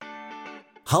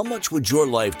How much would your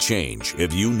life change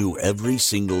if you knew every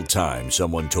single time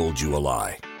someone told you a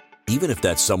lie? Even if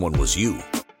that someone was you.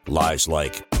 Lies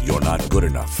like, you're not good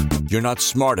enough, you're not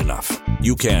smart enough,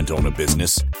 you can't own a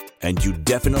business, and you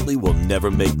definitely will never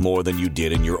make more than you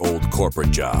did in your old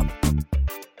corporate job.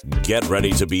 Get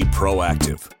ready to be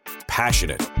proactive,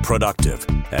 passionate, productive,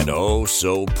 and oh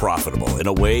so profitable in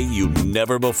a way you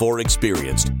never before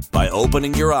experienced by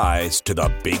opening your eyes to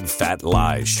the Big Fat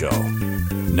Lies Show.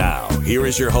 Now, here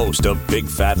is your host of Big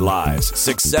Fat Lies,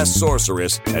 success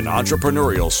sorceress, and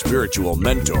entrepreneurial spiritual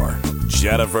mentor,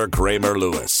 Jennifer Kramer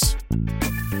Lewis.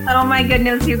 Oh my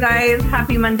goodness, you guys.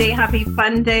 Happy Monday. Happy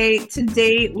fun day.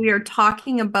 Today, we are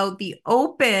talking about the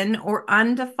open or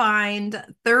undefined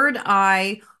third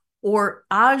eye, or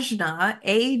ajna,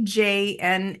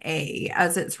 A-J-N-A,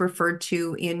 as it's referred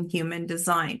to in human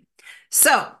design.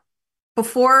 So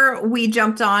before we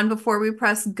jumped on, before we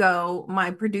pressed go,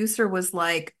 my producer was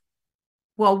like,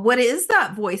 well, what is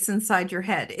that voice inside your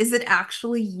head? Is it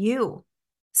actually you?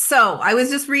 So I was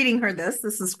just reading her this.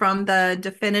 This is from the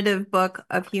definitive book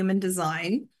of human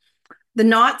design. The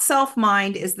not self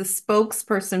mind is the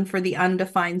spokesperson for the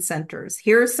undefined centers.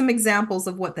 Here are some examples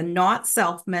of what the not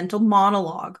self mental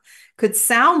monologue could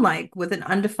sound like with an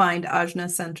undefined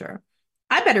ajna center.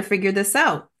 I better figure this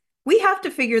out. We have to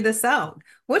figure this out.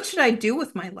 What should I do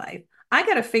with my life? I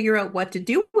got to figure out what to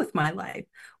do with my life.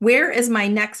 Where is my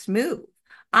next move?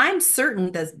 I'm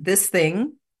certain that this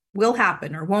thing will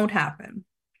happen or won't happen.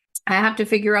 I have to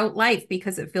figure out life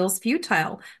because it feels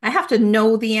futile. I have to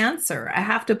know the answer. I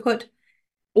have to put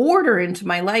order into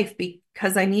my life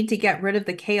because I need to get rid of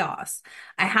the chaos.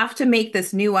 I have to make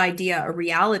this new idea a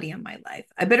reality in my life.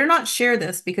 I better not share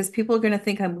this because people are going to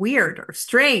think I'm weird or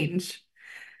strange.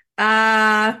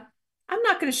 I'm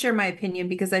not going to share my opinion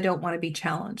because I don't want to be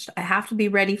challenged. I have to be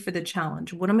ready for the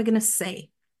challenge. What am I going to say?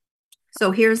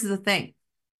 So here's the thing.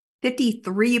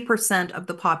 53% of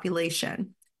the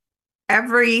population,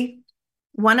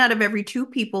 one out of every two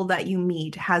people that you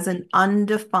meet has an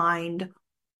undefined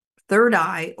third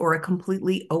eye or a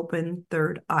completely open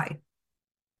third eye.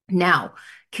 Now,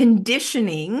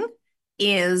 conditioning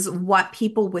is what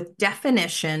people with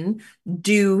definition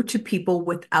do to people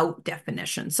without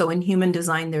definition. So in human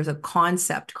design, there's a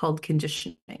concept called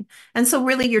conditioning. And so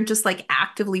really, you're just like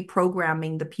actively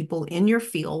programming the people in your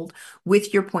field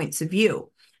with your points of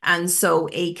view. And so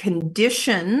a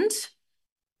conditioned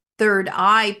third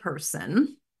eye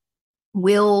person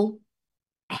will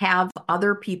have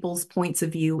other people's points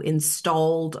of view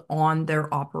installed on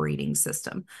their operating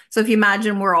system. So if you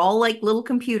imagine we're all like little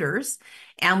computers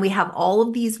and we have all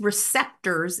of these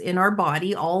receptors in our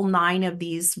body, all 9 of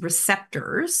these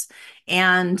receptors,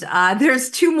 and there's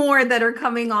 2 more that are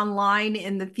coming online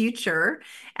in the future.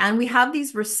 And we have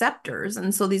these receptors.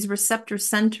 And so these receptor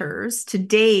centers,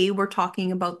 today we're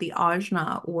talking about the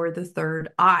ajna or the third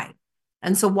eye.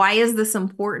 And so why is this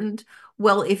important?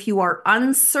 Well, if you are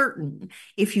uncertain,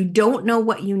 if you don't know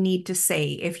what you need to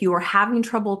say, if you are having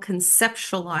trouble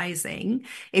conceptualizing,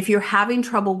 if you're having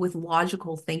trouble with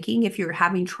logical thinking, if you're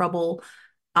having trouble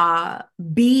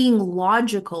being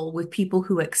logical with people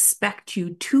who expect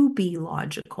you to be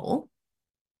logical,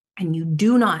 and you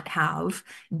do not have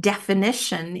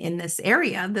definition in this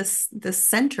area, this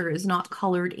center is not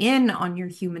colored in on your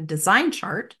human design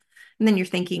chart. And then you're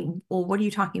thinking, well, what are you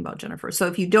talking about, Jennifer? So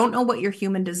if you don't know what your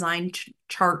human design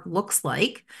chart looks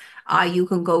like, you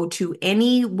can go to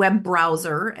any web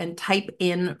browser and type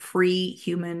in free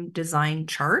human design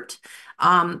chart.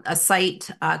 A site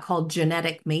called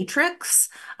Genetic Matrix,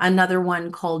 another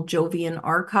one called Jovian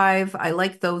Archive. I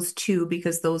like those 2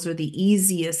 because those are the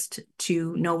easiest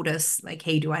to notice, like,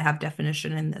 hey, do I have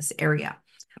definition in this area?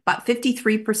 But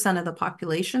 53% of the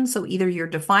population, so either you're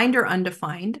defined or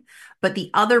undefined, but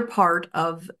the other part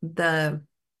of the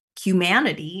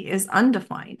humanity is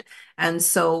undefined. And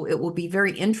so it will be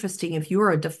very interesting if you're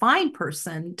a defined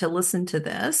person to listen to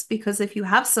this, because if you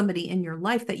have somebody in your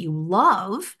life that you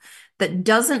love that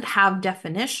doesn't have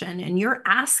definition and you're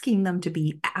asking them to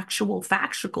be actual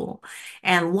factual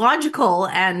and logical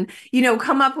and,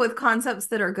 come up with concepts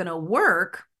that are going to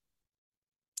work,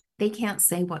 they can't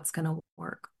say what's going to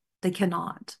work. They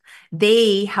cannot.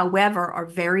 They, however, are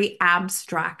very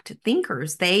abstract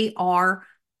thinkers. They are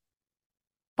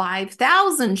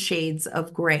 5,000 shades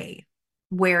of gray,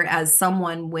 whereas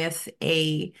someone with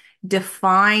a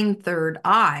defined third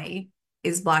eye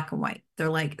is black and white.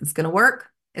 They're like, it's going to work.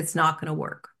 It's not going to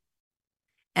work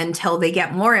until they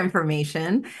get more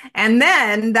information. And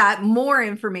then that more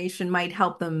information might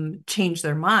help them change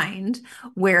their mind.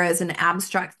 Whereas an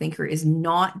abstract thinker is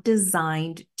not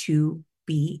designed to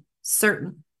be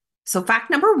certain. So fact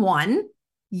number 1,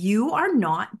 You are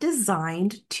not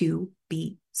designed to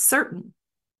be certain.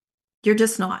 You're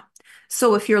just not.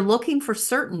 So if you're looking for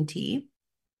certainty,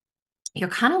 you're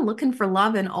kind of looking for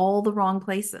love in all the wrong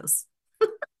places.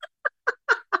 Remember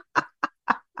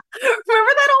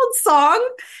that old song?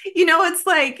 It's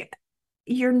like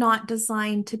you're not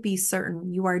designed to be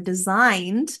certain. You are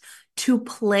designed to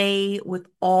play with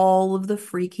all of the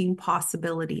freaking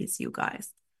possibilities, you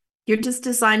guys. You're just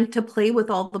designed to play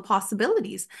with all the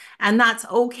possibilities, and that's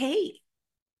okay.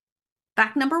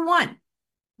 Fact number one,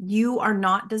 you are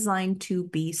not designed to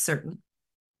be certain.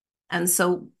 And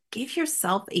so give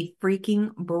yourself a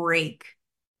freaking break.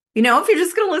 If you're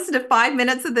just going to listen to 5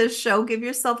 minutes of this show, give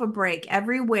yourself a break.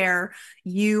 Everywhere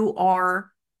you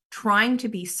are trying to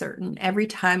be certain, every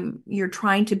time you're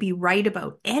trying to be right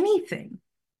about anything,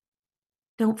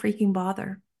 don't freaking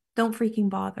bother. Don't freaking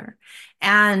bother.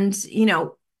 And,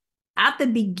 at the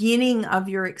beginning of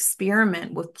your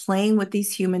experiment with playing with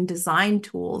these human design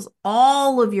tools,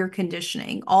 all of your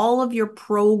conditioning, all of your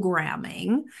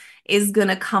programming is going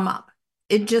to come up.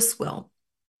 It just will.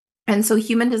 And so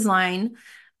human design,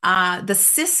 the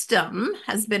system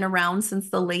has been around since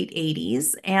the late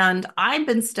 80s, and I've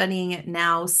been studying it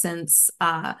now since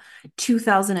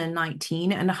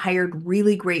 2019 and hired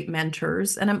really great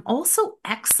mentors. And I'm also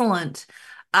excellent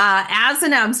as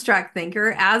an abstract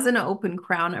thinker, as an open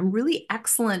crown. I'm really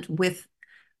excellent with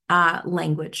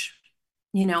language.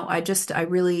 I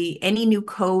really, any new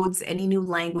codes, any new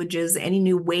languages, any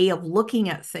new way of looking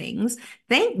at things,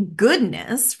 thank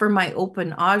goodness for my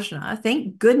open ajna,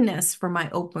 thank goodness for my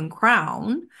open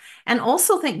crown, and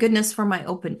also thank goodness for my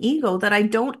open ego that I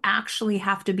don't actually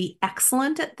have to be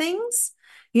excellent at things.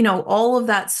 All of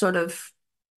that sort of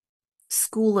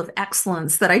school of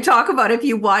excellence that I talk about if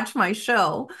you watch my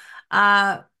show.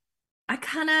 I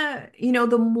kind of,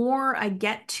 the more I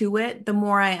get to it, the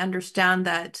more I understand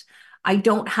that I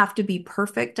don't have to be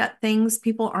perfect at things.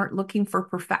 People aren't looking for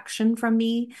perfection from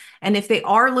me. And if they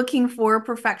are looking for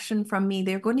perfection from me,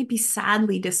 they're going to be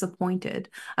sadly disappointed.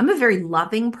 I'm a very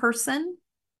loving person,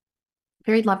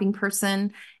 very loving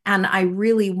person, and I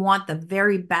really want the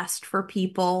very best for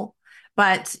people.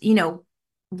 But,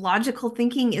 logical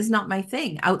thinking is not my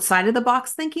thing. Outside of the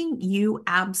box thinking, you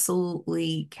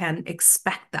absolutely can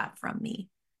expect that from me.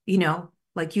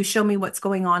 Like you show me what's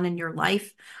going on in your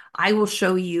life, I will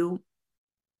show you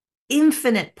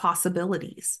infinite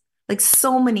possibilities, like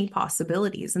so many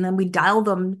possibilities. And then we dial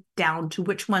them down to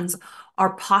which ones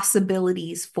are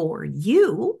possibilities for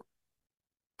you,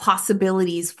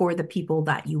 possibilities for the people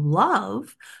that you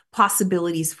love,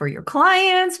 possibilities for your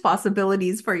clients,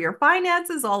 possibilities for your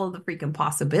finances, all of the freaking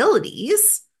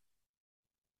possibilities.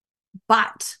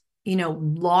 But,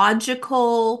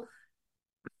 logical,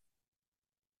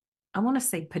 I want to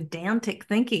say pedantic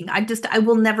thinking. I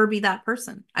will never be that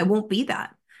person. I won't be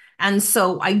that. And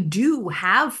so I do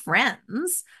have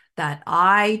friends that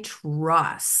I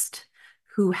trust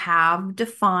who have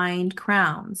defined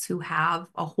crowns, who have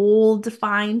a whole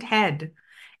defined head.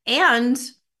 And,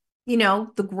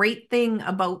 the great thing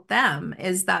about them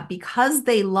is that because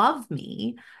they love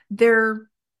me, their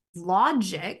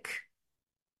logic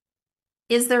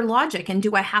is their logic. And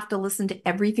do I have to listen to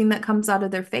everything that comes out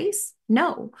of their face?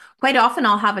 No. Quite often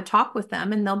I'll have a talk with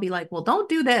them and they'll be like, well, don't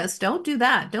do this, don't do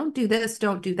that, don't do this,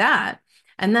 don't do that.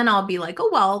 And then I'll be like, oh,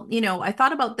 well, I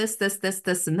thought about this,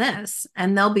 and this.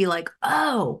 And they'll be like,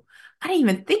 oh, I didn't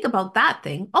even think about that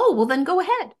thing. Oh, well, then go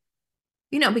ahead,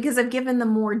 because I've given them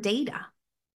more data.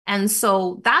 And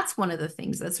so that's one of the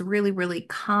things that's really, really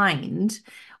kind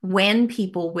when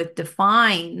people with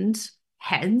defined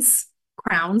heads,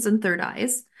 crowns, and third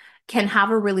eyes can have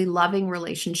a really loving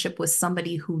relationship with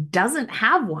somebody who doesn't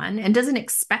have one and doesn't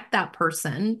expect that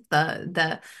person,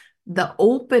 the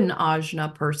open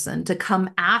ajna person, to come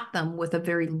at them with a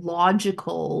very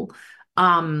logical,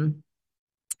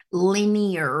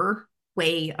 linear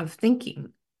way of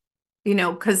thinking.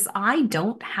 Because I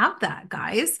don't have that,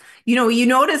 guys. You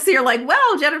notice you're like,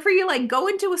 well, Jennifer, you like go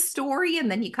into a story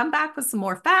and then you come back with some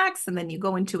more facts, and then you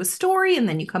go into a story and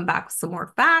then you come back with some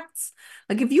more facts.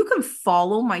 Like, if you can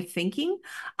follow my thinking,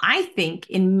 I think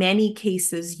in many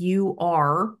cases you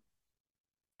are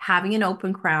having an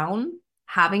open crown,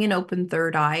 having an open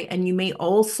third eye, and you may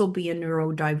also be a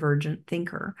neurodivergent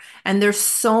thinker. And there's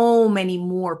so many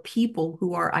more people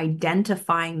who are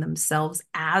identifying themselves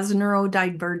as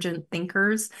neurodivergent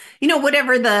thinkers.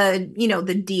 Whatever the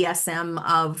DSM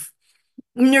of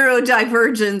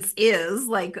neurodivergence is.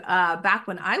 Like back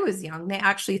when I was young, they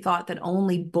actually thought that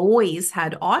only boys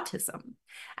had autism.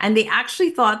 And they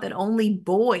actually thought that only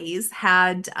boys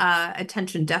had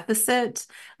attention deficit,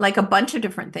 like a bunch of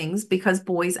different things, because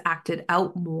boys acted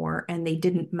out more and they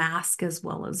didn't mask as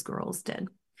well as girls did.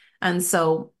 And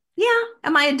so, yeah,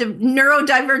 am I a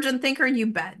neurodivergent thinker? You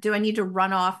bet. Do I need to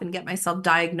run off and get myself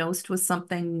diagnosed with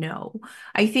something? No.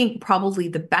 I think probably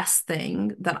the best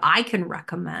thing that I can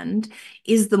recommend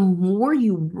is the more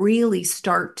you really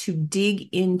start to dig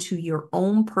into your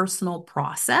own personal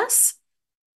process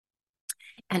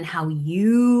and how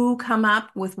you come up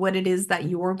with what it is that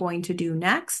you're going to do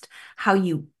next, how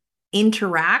you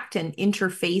interact and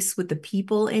interface with the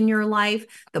people in your life,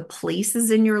 the places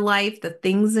in your life, the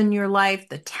things in your life,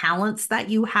 the talents that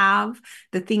you have,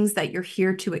 the things that you're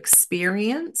here to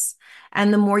experience.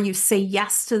 And the more you say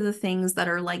yes to the things that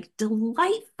are like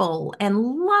delightful and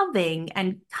loving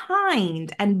and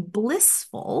kind and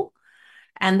blissful,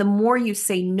 and the more you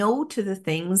say no to the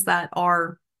things that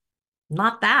are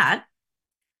not that,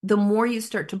 the more you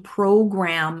start to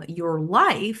program your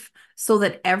life so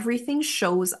that everything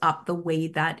shows up the way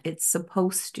that it's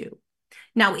supposed to.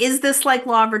 Now, is this like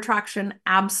law of attraction?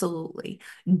 Absolutely.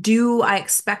 Do I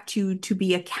expect you to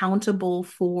be accountable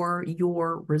for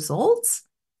your results?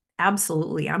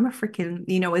 Absolutely. I'm a freaking,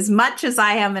 as much as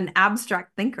I am an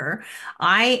abstract thinker,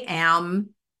 I am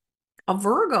a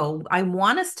Virgo. I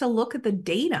want us to look at the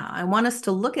data. I want us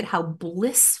to look at how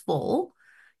blissful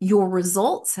your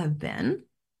results have been,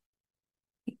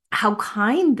 how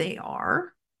kind they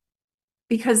are.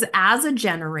 Because as a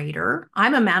generator,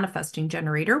 I'm a manifesting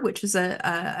generator, which is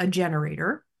a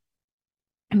generator.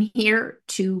 I'm here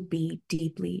to be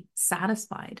deeply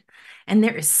satisfied. And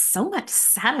there is so much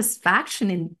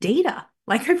satisfaction in data.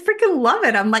 Like, I freaking love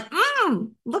it. I'm like,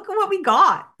 look at what we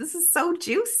got. This is so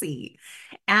juicy.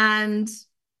 And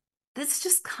that's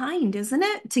just kind, isn't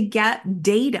it? To get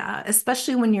data,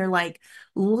 especially when you're like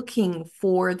looking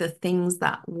for the things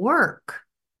that work.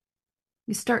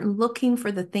 You start looking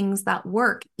for the things that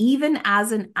work, even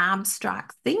as an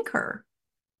abstract thinker.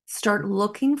 Start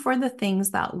looking for the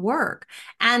things that work.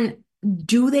 And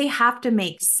do they have to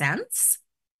make sense?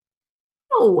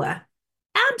 No,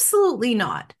 absolutely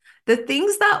not. The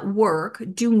things that work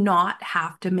do not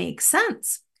have to make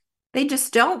sense. They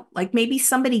just don't. Like maybe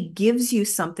somebody gives you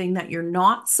something that you're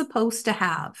not supposed to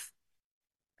have.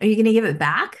 Are you going to give it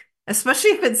back?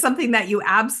 Especially if it's something that you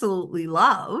absolutely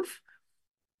love.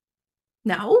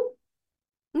 No,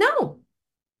 no.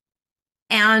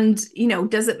 And,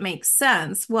 does it make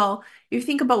sense? Well, you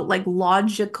think about like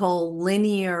logical,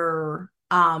 linear,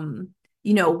 1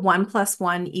 +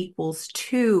 1 =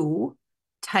 2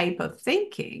 type of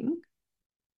thinking.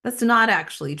 That's not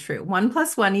actually true. 1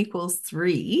 + 1 =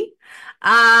 3.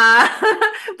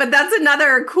 But that's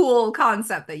another cool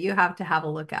concept that you have to have a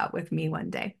look at with me one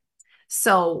day.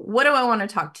 So what do I want to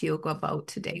talk to you about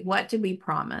today? What did we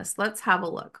promise? Let's have a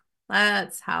look.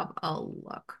 Let's have a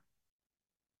look.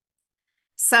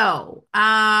 So,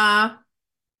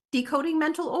 decoding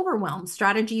mental overwhelm,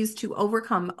 strategies to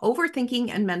overcome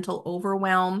overthinking and mental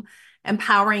overwhelm,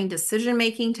 empowering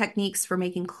decision-making techniques for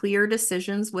making clear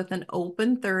decisions with an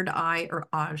open third eye or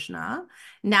ajna,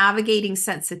 navigating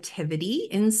sensitivity,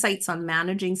 insights on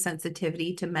managing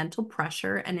sensitivity to mental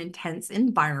pressure and intense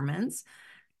environments,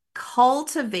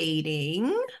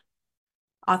 cultivating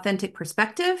authentic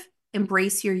perspective,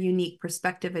 embrace your unique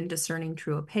perspective and discerning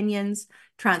true opinions,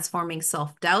 transforming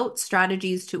self-doubt,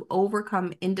 strategies to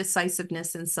overcome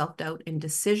indecisiveness and self-doubt in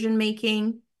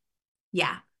decision-making.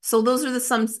 Yeah. So those are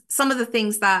some of the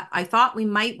things that I thought we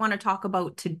might want to talk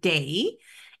about today.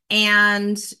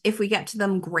 And if we get to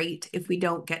them, great. If we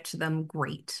don't get to them,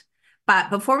 great. But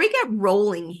before we get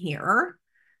rolling here,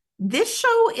 this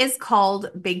show is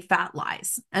called Big Fat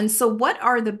Lies. And so what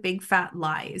are the big fat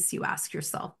lies, you ask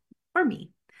yourself, or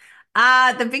me?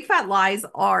 The big fat lies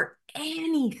are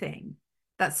anything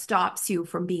that stops you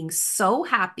from being so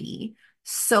happy,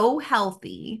 so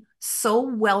healthy, so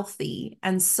wealthy,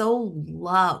 and so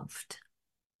loved.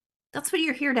 That's what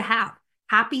you're here to have.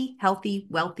 Happy, healthy,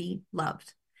 wealthy,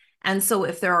 loved. And so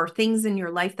if there are things in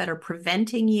your life that are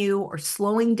preventing you or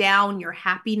slowing down your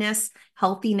happiness,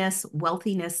 healthiness,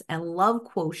 wealthiness, and love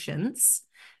quotients,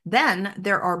 then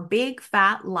there are big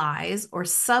fat lies or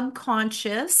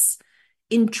subconscious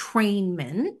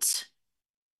entrainment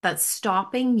that's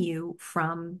stopping you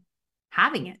from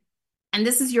having it. And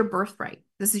this is your birthright.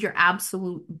 This is your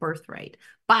absolute birthright.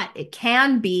 But it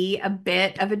can be a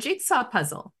bit of a jigsaw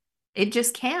puzzle. It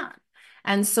just can.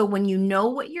 And so when you know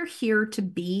what you're here to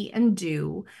be and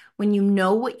do, when you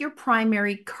know what your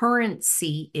primary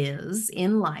currency is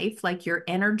in life, like your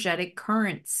energetic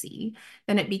currency,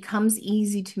 then it becomes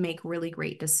easy to make really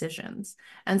great decisions.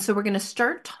 And so we're going to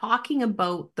start talking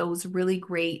about those really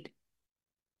great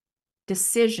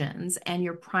decisions and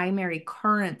your primary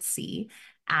currency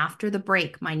after the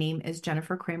break. My name is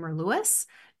Jennifer Kramer Lewis.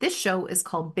 This show is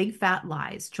called Big Fat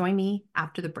Lies. Join me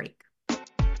after the break.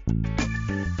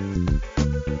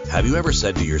 Have you ever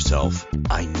said to yourself,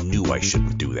 I knew I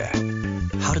shouldn't do that?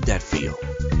 How did that feel?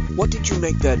 What did you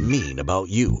make that mean about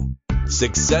you?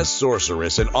 Success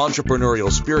sorceress and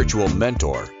entrepreneurial spiritual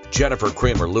mentor, Jennifer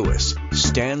Kramer Lewis,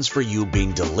 stands for you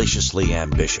being deliciously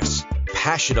ambitious,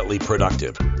 passionately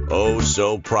productive, oh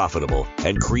so profitable,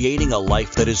 and creating a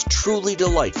life that is truly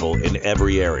delightful in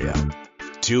every area.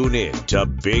 Tune in to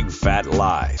Big Fat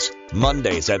Lies,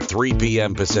 Mondays at 3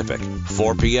 p.m. Pacific,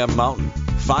 4 p.m. Mountain,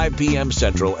 5 p.m.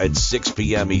 Central, and 6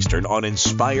 p.m. Eastern on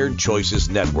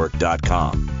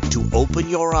InspiredChoicesNetwork.com to open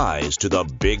your eyes to the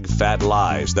big fat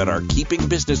lies that are keeping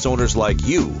business owners like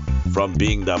you from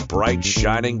being the bright,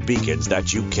 shining beacons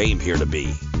that you came here to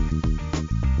be.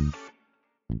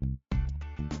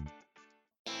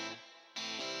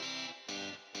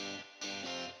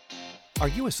 Are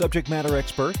you a subject matter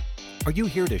expert? Are you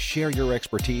here to share your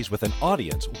expertise with an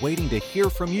audience waiting to hear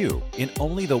from you in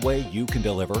only the way you can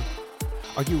deliver?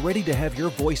 Are you ready to have your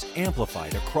voice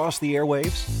amplified across the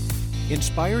airwaves?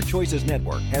 Inspired Choices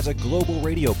Network has a global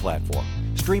radio platform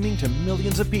streaming to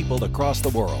millions of people across the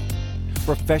world.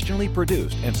 Professionally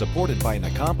produced and supported by an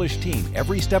accomplished team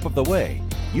every step of the way,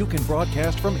 you can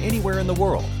broadcast from anywhere in the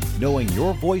world, knowing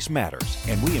your voice matters,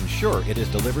 and we ensure it is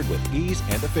delivered with ease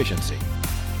and efficiency.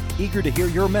 Eager to hear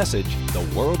your message, the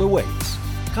world awaits.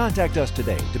 Contact us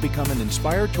today to become an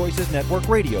Inspired Choices Network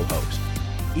radio host.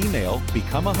 Email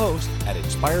become a host at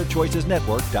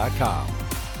inspiredchoicesnetwork.com.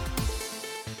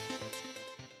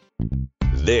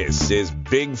 This is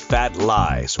Big Fat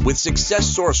Lies with success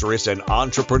sorceress and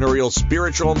entrepreneurial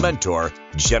spiritual mentor,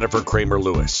 Jennifer Kramer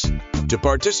Lewis. To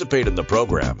participate in the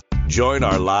program, join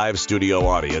our live studio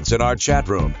audience in our chat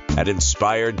room at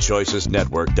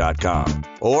InspiredChoicesNetwork.com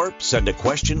or send a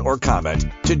question or comment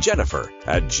to Jennifer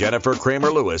at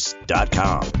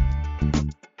JenniferKramerLewis.com.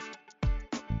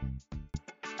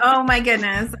 Oh my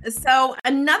goodness. So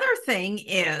another thing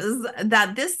is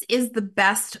that this is the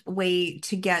best way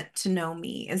to get to know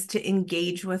me, is to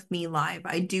engage with me live.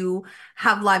 I do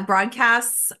have live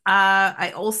broadcasts.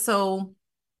 I also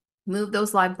move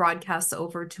those live broadcasts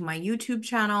over to my YouTube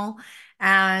channel,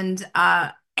 and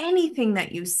anything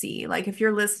that you see, like if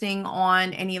you're listening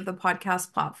on any of the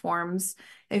podcast platforms,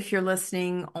 if you're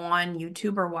listening on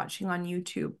YouTube or watching on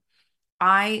YouTube,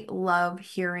 I love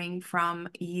hearing from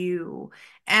you.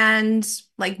 And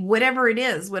like whatever it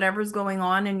is, whatever's going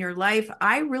on in your life,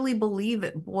 I really believe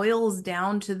it boils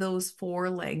down to those four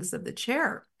legs of the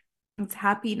chair. It's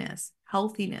happiness,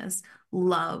 healthiness,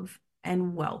 love,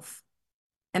 and wealth.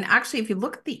 And actually, if you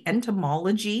look at the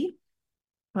etymology,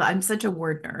 well, I'm such a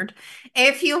word nerd.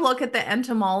 If you look at the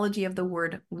etymology of the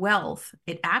word wealth,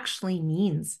 it actually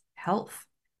means health.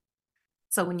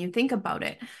 So when you think about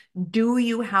it, do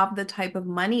you have the type of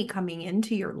money coming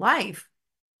into your life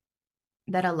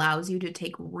that allows you to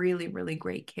take really, really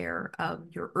great care of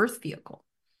your earth vehicle?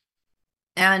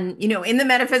 And, in the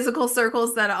metaphysical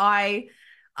circles that I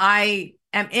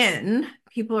am in,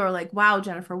 people are like, wow,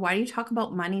 Jennifer, why do you talk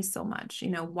about money so much?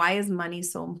 Why is money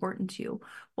so important to you?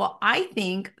 Well, I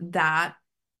think that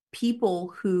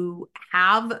people who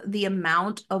have the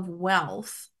amount of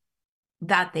wealth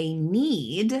that they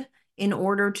need in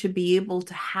order to be able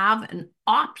to have an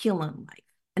opulent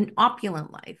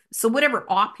life. So whatever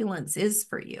opulence is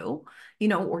for you,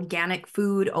 organic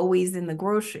food always in the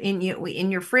grocery,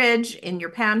 in your fridge, in your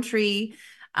pantry,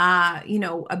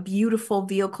 a beautiful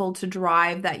vehicle to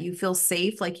drive that you feel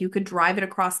safe. Like you could drive it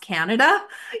across Canada.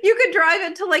 You could drive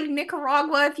it to like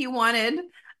Nicaragua if you wanted,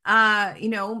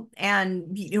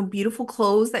 and beautiful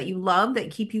clothes that you love, that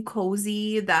keep you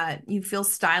cozy, that you feel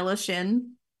stylish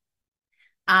in.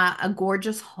 A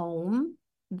gorgeous home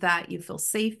that you feel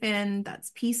safe in,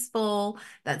 that's peaceful,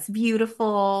 that's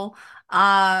beautiful,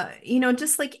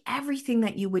 just like everything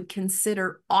that you would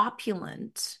consider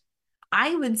opulent.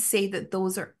 I would say that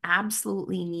those are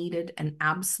absolutely needed and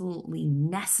absolutely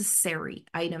necessary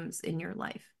items in your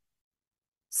life.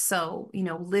 So,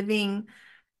 living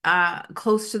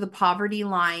close to the poverty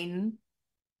line,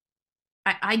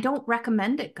 I don't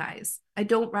recommend it, guys. I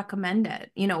don't recommend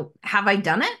it. Have I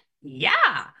done it?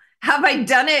 Yeah. Have I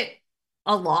done it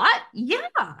a lot?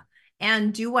 Yeah.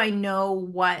 And do I know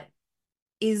what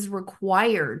is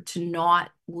required to not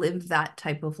live that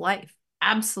type of life?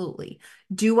 Absolutely.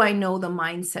 Do I know the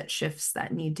mindset shifts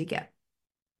that need to get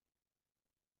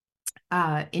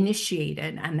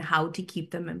initiated and how to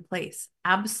keep them in place?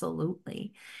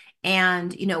 Absolutely.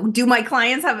 And, do my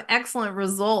clients have excellent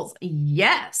results?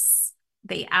 Yes,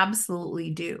 they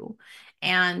absolutely do.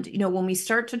 And, when we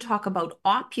start to talk about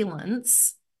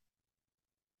opulence,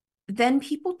 then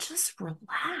people just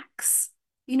relax.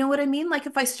 You know what I mean? Like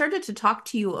if I started to talk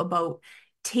to you about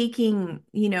taking,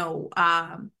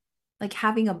 like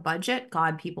having a budget,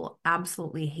 God, people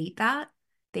absolutely hate that.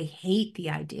 They hate the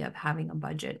idea of having a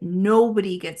budget.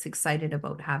 Nobody gets excited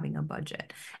about having a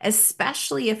budget,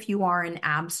 especially if you are an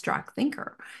abstract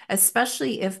thinker,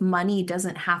 especially if money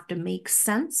doesn't have to make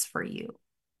sense for you.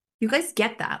 You guys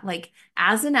get that? Like,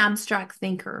 as an abstract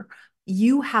thinker,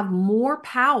 you have more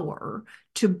power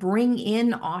to bring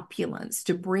in opulence,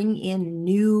 to bring in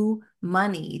new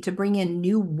money, to bring in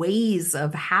new ways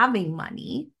of having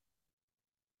money.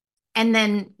 And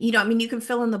then, you can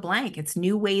fill in the blank. It's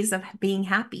new ways of being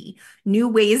happy, new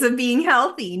ways of being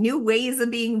healthy, new ways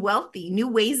of being wealthy, new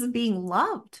ways of being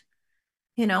loved.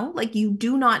 Like you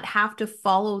do not have to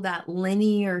follow that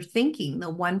linear thinking, the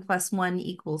 1 +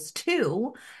 1 =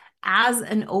 2. As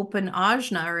an open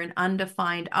ajna or an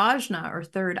undefined ajna or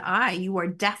third eye, you are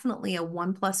definitely a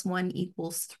 1 + 1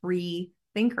 = 3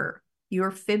 thinker.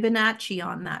 You're Fibonacci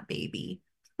on that baby.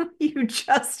 You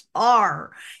just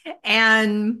are.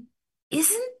 And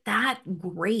isn't that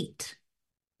great?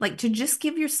 Like to just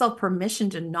give yourself permission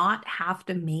to not have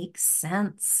to make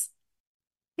sense.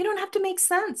 You don't have to make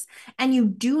sense. And you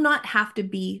do not have to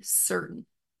be certain.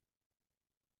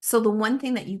 So the one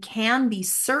thing that you can be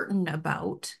certain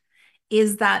about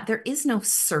is that there is no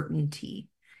certainty.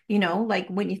 Like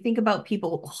when you think about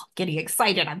people getting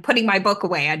excited, I'm putting my book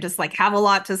away. I just like have a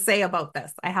lot to say about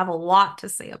this. I have a lot to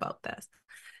say about this.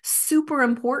 Super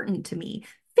important to me.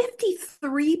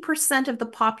 53% of the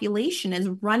population is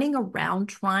running around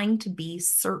trying to be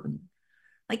certain.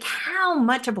 Like how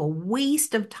much of a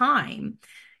waste of time,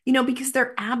 because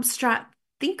they're abstract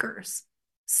thinkers.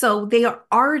 So they are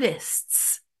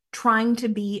artists trying to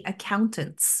be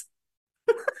accountants.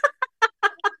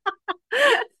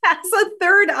 As a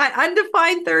third eye,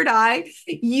 undefined third eye,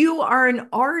 you are an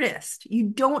artist. You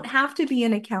don't have to be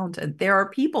an accountant. There are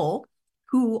people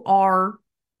who are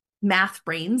math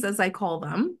brains, as I call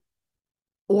them,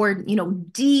 or,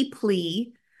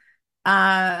 deeply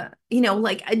like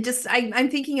I'm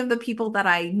thinking of the people that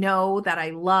I know, that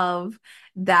I love,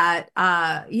 that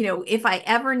if I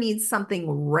ever need something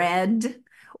read,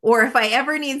 or if I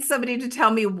ever need somebody to tell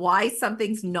me why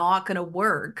something's not going to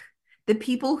work, the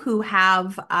people who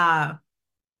have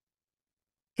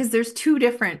because there's two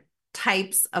different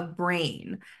types of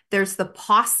brain. There's the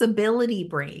possibility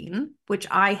brain, which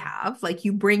I have. Like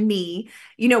you bring me,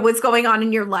 what's going on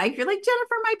in your life. You're like,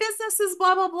 Jennifer, my business is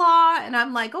blah, blah, blah. And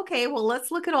I'm like, okay, well,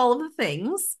 let's look at all of the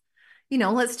things.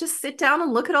 Let's just sit down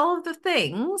and look at all of the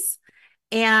things.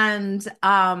 And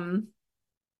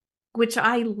which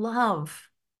I love.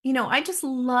 I just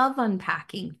love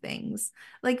unpacking things.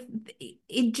 Like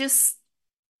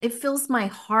it fills my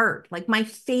heart. Like my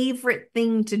favorite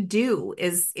thing to do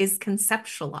is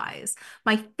conceptualize.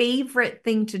 My favorite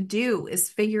thing to do is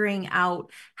figuring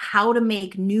out how to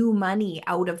make new money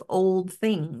out of old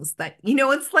things that,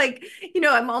 it's like,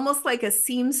 I'm almost like a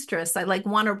seamstress. I like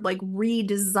want to like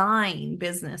redesign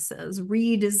businesses,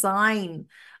 redesign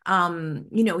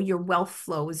your wealth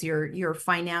flows, your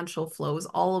financial flows,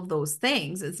 all of those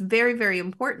things. It's very, very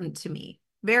important to me.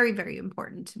 Very, very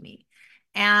important to me.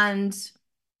 And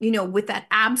with that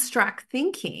abstract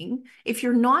thinking, if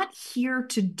you're not here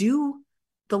to do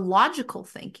the logical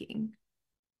thinking,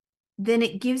 then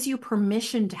it gives you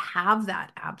permission to have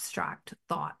that abstract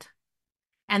thought.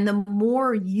 And the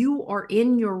more you are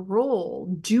in your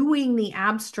role doing the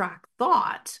abstract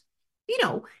thought,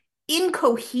 in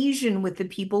cohesion with the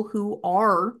people who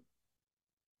are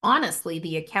honestly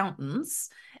the accountants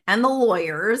and the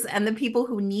lawyers and the people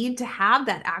who need to have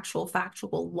that actual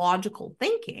factual logical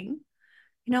thinking,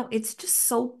 it's just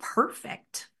so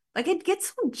perfect. Like it gets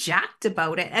so jacked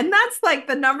about it. And that's like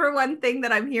the number one thing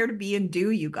that I'm here to be and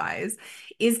do, you guys,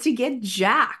 is to get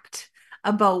jacked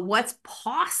about what's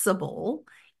possible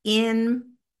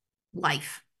in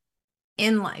life.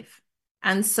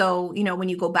 And so, when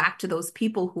you go back to those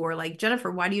people who are like,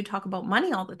 Jennifer, why do you talk about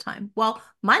money all the time? Well,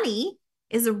 money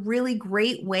is a really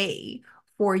great way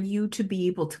for you to be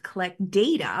able to collect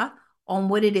data on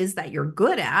what it is that you're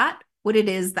good at, what it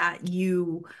is that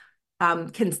you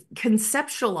can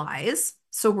conceptualize.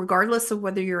 So regardless of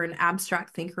whether you're an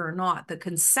abstract thinker or not, the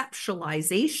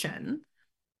conceptualization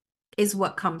is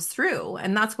what comes through.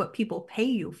 And that's what people pay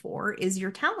you for, is your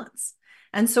talents.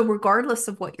 And so regardless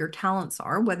of what your talents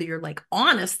are, whether you're like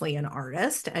honestly an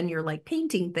artist and you're like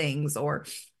painting things or,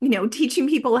 teaching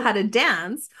people how to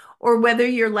dance, or whether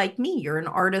you're like me, you're an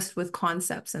artist with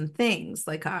concepts and things.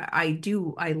 Like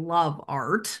I love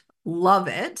art, love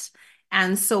it.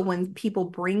 And so when people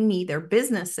bring me their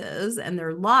businesses and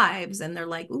their lives and they're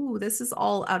like, ooh, this is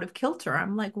all out of kilter,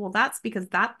 I'm like, well, that's because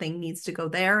that thing needs to go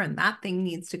there and that thing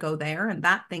needs to go there and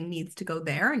that thing needs to go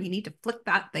there. And you need to flick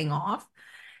that thing off.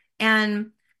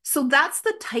 And so that's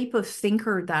the type of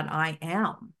thinker that I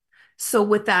am. So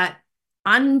with that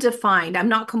undefined, I'm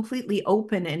not completely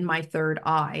open in my third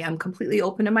eye. I'm completely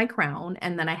open in my crown.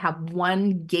 And then I have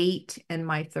one gate in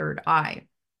my third eye.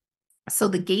 So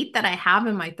the gate that I have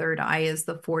in my third eye is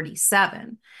the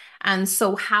 47. And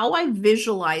so how I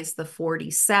visualize the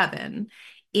 47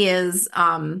 is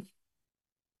because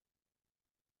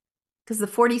the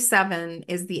 47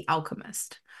 is the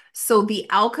alchemist. So the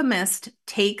alchemist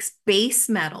takes base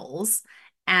metals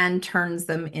and turns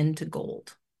them into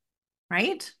gold,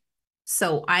 right?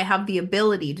 So I have the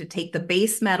ability to take the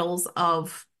base metals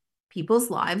of people's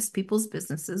lives, people's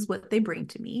businesses, what they bring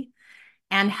to me,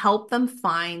 and help them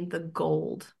find the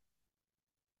gold.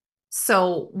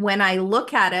 So when I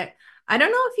look at it, I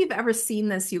don't know if you've ever seen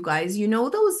this, you guys,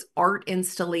 those art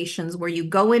installations where you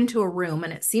go into a room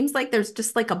and it seems like there's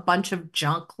just like a bunch of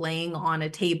junk laying on a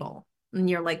table. And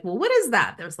you're like, well, what is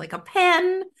that? There's like a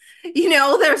pen,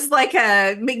 there's like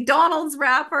a McDonald's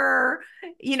wrapper,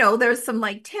 there's some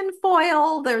like tin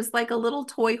foil, there's like a little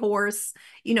toy horse,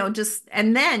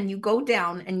 and then you go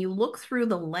down and you look through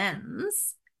the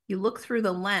lens.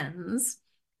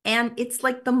 And it's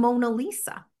like the Mona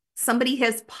Lisa. Somebody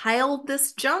has piled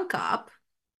this junk up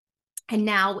and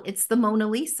now it's the Mona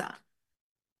Lisa.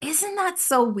 Isn't that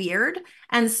so weird?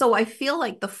 And so I feel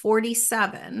like the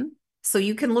 47, so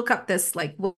you can look up this,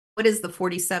 like, what is the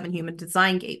 47 human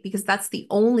design gate? Because that's the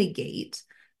only gate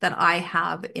that I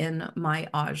have in my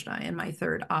ajna, in my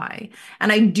third eye.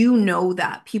 And I do know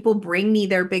that people bring me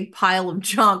their big pile of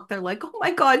junk. They're like, oh my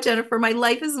God, Jennifer, my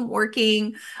life isn't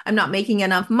working. I'm not making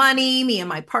enough money. Me and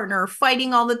my partner are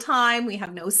fighting all the time. We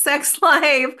have no sex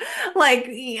life. Like,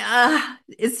 yeah,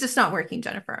 it's just not working,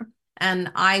 Jennifer.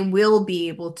 And I will be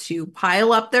able to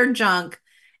pile up their junk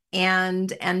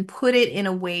and put it in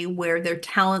a way where their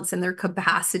talents and their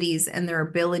capacities and their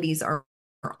abilities are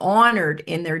honored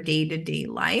in their day-to-day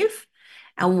life.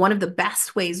 And one of the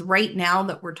best ways right now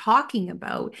that we're talking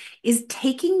about is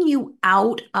taking you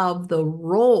out of the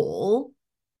role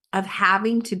of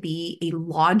having to be a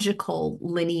logical,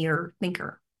 linear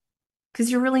thinker. Because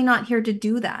you're really not here to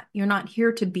do that. You're not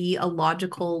here to be a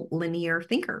logical, linear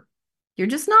thinker. You're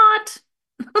just not.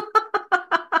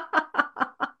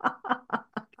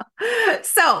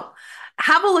 So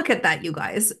have a look at that, you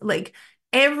guys. Like,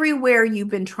 everywhere you've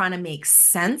been trying to make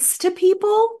sense to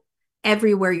people,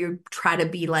 everywhere you try to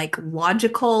be like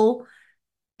logical,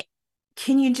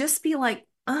 can you just be like,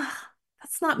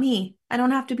 that's not me. I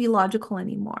don't have to be logical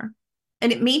anymore.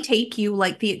 And it may take you,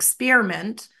 like the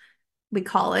experiment, we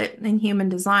call it in human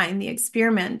design, the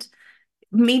experiment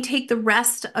may take the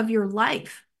rest of your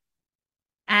life.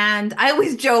 And I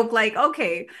always joke like,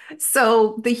 okay,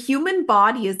 so the human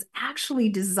body is actually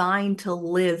designed to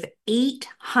live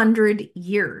 800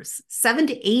 years,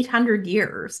 700 to 800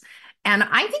 years. And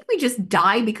I think we just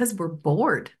die because we're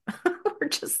bored. We're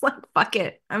just like, fuck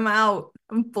it, I'm out,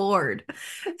 I'm bored.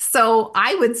 So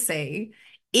I would say,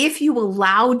 if you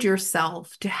allowed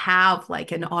yourself to have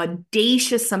like an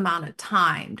audacious amount of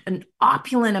time, an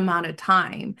opulent amount of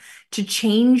time to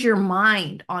change your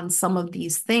mind on some of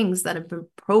these things that have been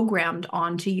programmed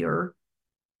onto your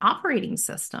operating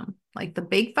system, like the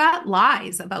big fat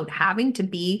lies about having to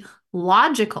be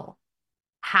logical,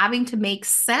 having to make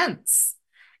sense,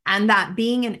 and that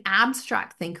being an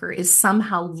abstract thinker is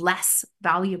somehow less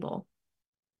valuable.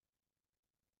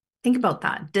 Think about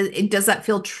that. Does that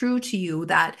feel true to you,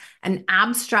 that an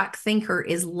abstract thinker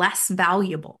is less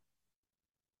valuable?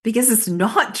 Because it's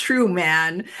not true,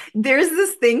 man. There's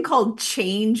this thing called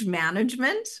change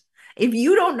management. If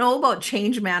you don't know about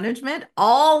change management,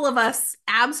 all of us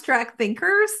abstract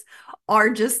thinkers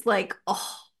are just like,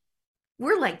 oh,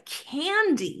 we're like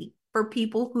candy for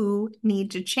people who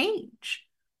need to change.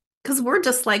 Because we're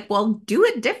just like, well, do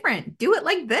it different. Do it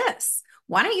like this.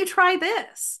 Why don't you try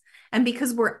this? And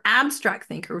because we're abstract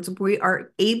thinkers, we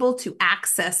are able to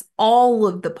access all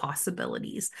of the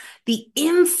possibilities, the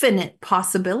infinite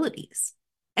possibilities.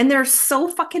 And there's so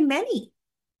fucking many,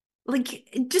 like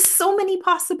just so many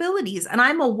possibilities. And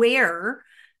I'm aware,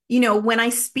 when I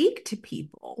speak to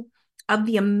people, of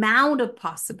the amount of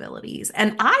possibilities.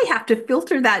 And I have to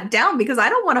filter that down because I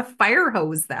don't want to fire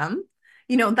hose them.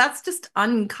 That's just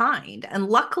unkind. And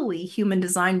luckily, human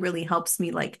design really helps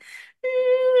me rein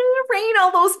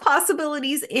all those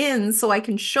possibilities in so I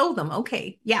can show them,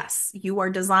 okay, yes, you are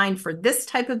designed for this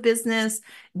type of business.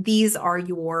 These are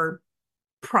your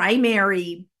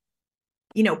primary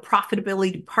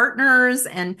profitability partners,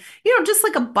 and just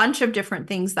like a bunch of different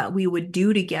things that we would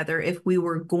do together if we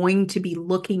were going to be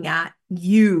looking at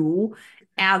you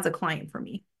as a client for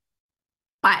me.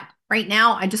 But right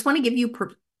now, I just want to give you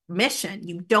permission.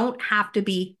 You don't have to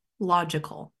be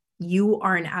logical. You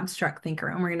are an abstract thinker,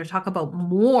 and we're going to talk about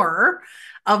more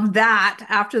of that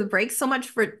after the break.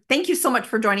 Thank you so much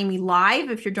for joining me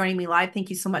live. If you're joining me live, thank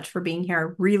you so much for being here.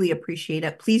 I really appreciate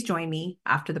it. Please join me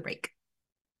after the break.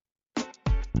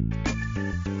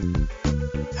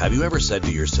 Have you ever said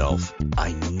to yourself,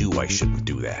 I knew I shouldn't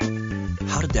do that?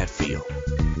 How did that feel?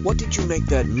 What did you make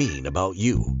that mean about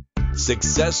you?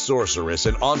 Success sorceress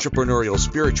and entrepreneurial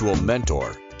spiritual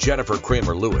mentor, Jennifer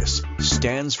Kramer Lewis,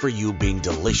 stands for you being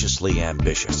deliciously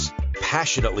ambitious,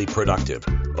 passionately productive,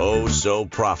 oh so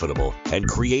profitable, and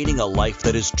creating a life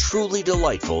that is truly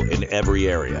delightful in every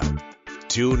area.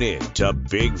 Tune in to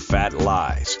Big Fat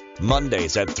Lies,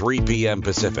 Mondays at 3 p.m.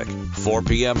 Pacific, 4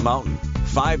 p.m. Mountain,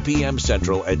 5 p.m.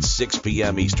 Central, and 6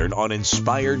 p.m. Eastern on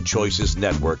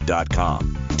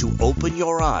InspiredChoicesNetwork.com to open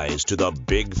your eyes to the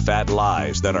big fat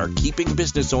lies that are keeping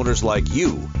business owners like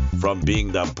you from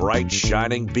being the bright,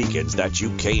 shining beacons that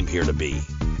you came here to be.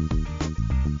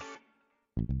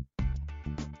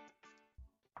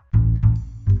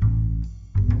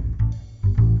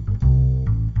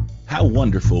 How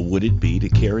wonderful would it be to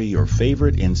carry your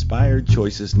favorite Inspired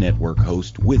Choices Network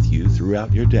host with you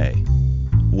throughout your day?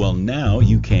 Well, now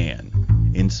you can.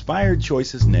 Inspired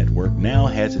Choices Network now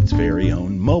has its very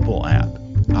own mobile app.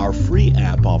 Our free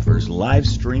app offers live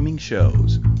streaming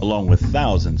shows, along with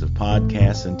thousands of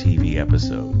podcasts and TV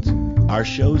episodes. Our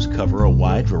shows cover a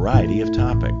wide variety of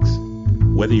topics.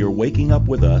 Whether you're waking up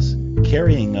with us,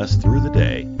 carrying us through the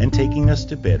day, and taking us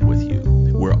to bed with you,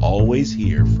 we're always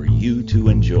here for you to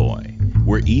enjoy.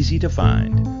 We're easy to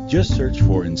find. Just search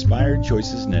for Inspired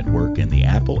Choices Network in the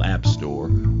Apple App Store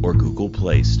or Google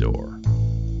Play Store.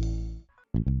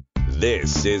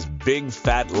 This is Big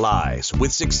Fat Lies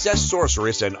with success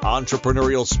sorceress and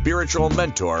entrepreneurial spiritual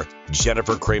mentor,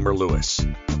 Jennifer Kramer Lewis.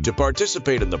 To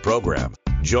participate in the program,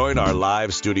 join our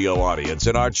live studio audience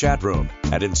in our chat room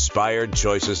at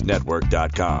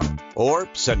InspiredChoicesNetwork.com or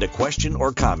send a question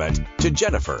or comment to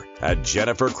Jennifer at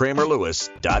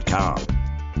JenniferKramerLewis.com.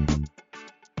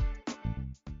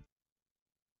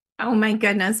 Oh my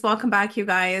goodness. Welcome back, you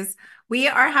guys. We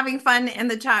are having fun in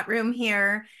the chat room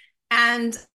here.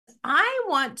 And I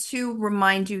want to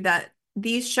remind you that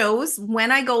these shows,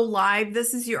 when I go live,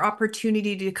 this is your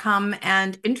opportunity to come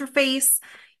and interface.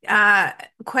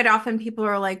 Quite often people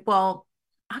are like, well,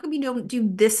 how come you don't do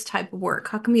this type of work?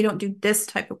 How come you don't do this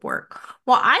type of work?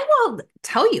 Well, I will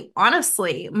tell you,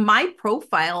 honestly, my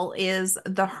profile is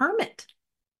the hermit.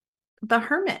 The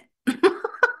hermit.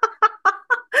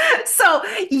 So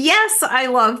yes, I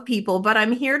love people, but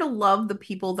I'm here to love the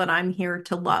people that I'm here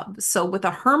to love. So with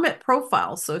a hermit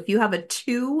profile, so if you have a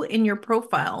 2 in your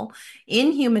profile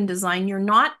in human design, you're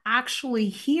not actually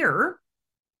here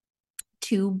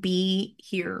to be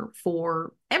here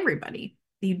for everybody.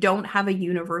 You don't have a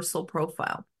universal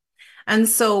profile. And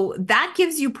so that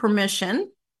gives you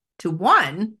permission to,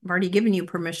 one, I've already given you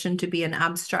permission to be an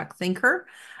abstract thinker.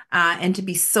 And to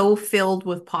be so filled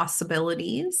with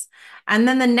possibilities. And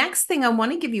then the next thing I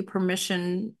want to give you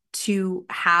permission to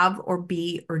have or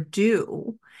be or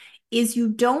do is you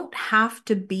don't have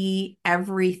to be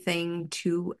everything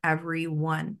to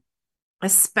everyone,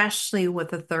 especially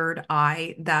with a third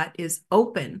eye that is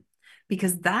open,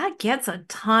 because that gets a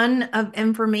ton of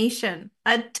information,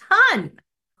 a ton.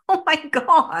 Oh my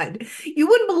God. You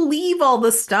wouldn't believe all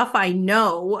the stuff I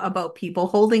know about people,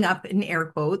 holding up in air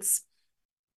quotes,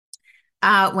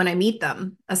 when I meet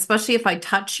them, especially if I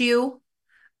touch you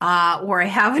or I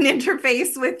have an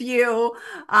interface with you,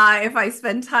 if I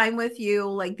spend time with you,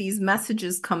 like these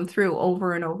messages come through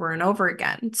over and over and over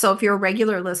again. So if you're a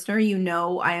regular listener, you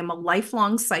know I am a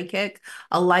lifelong psychic,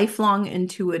 a lifelong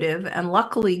intuitive, and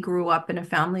luckily grew up in a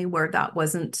family where that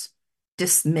wasn't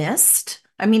dismissed.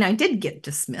 I mean, I did get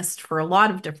dismissed for a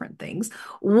lot of different things,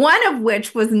 one of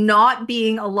which was not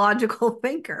being a logical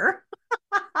thinker.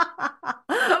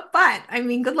 But I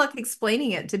mean, good luck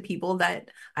explaining it to people that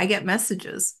I get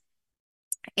messages.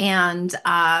 And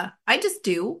I just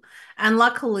do. And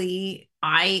luckily,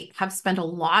 I have spent a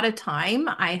lot of time.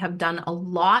 I have done a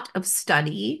lot of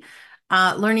study.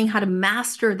 learning how to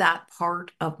master that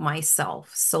part of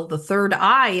myself. So the third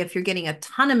eye, if you're getting a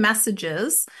ton of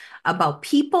messages about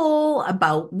people,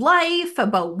 about life,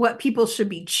 about what people should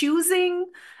be choosing,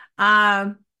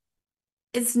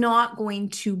 it's not going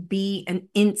to be an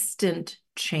instant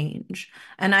change.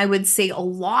 And I would say a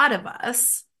lot of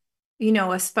us,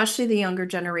 especially the younger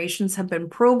generations, have been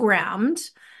programmed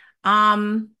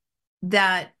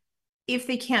that if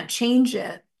they can't change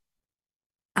it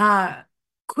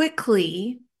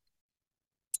quickly,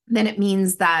 then it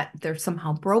means that they're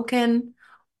somehow broken,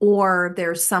 or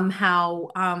they're somehow,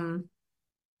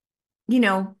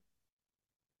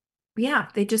 yeah,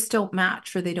 they just don't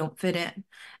match, or they don't fit in.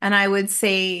 And I would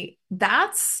say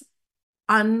that's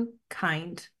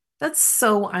unkind. That's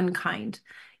so unkind.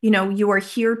 You are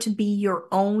here to be your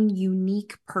own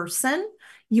unique person.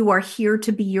 You are here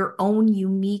to be your own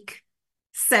unique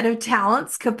set of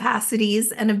talents,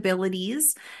 capacities, and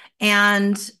abilities.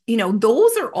 And,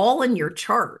 those are all in your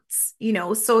charts,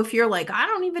 so if you're like, I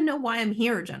don't even know why I'm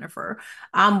here, Jennifer,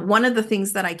 one of the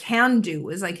things that I can do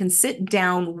is I can sit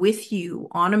down with you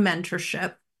on a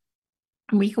mentorship,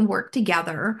 and we can work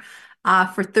together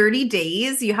for 30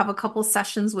 days. You have a couple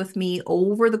sessions with me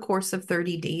over the course of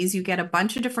 30 days. You get a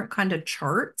bunch of different kind of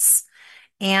charts.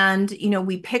 And,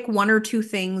 we pick one or two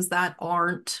things that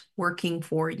aren't working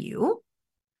for you.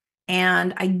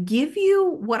 And I give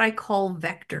you what I call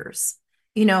vectors.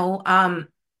 I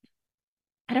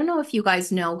don't know if you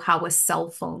guys know how a cell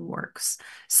phone works.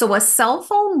 So a cell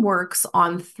phone works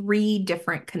on 3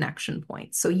 different connection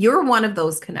points. So you're one of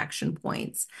those connection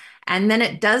points. And then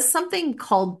it does something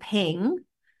called ping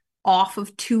off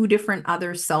of 2 different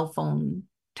other cell phone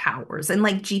towers. And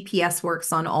like GPS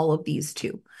works on all of these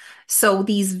too. So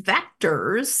these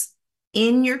vectors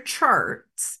in your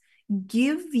charts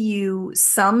give you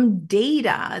some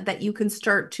data that you can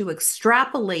start to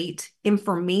extrapolate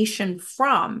information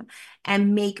from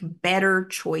and make better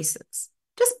choices,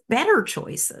 just better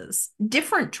choices,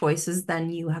 different choices than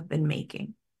you have been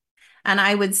making. And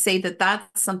I would say that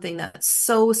that's something that's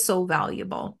so, so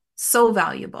valuable, so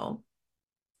valuable.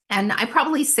 And I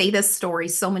probably say this story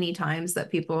so many times that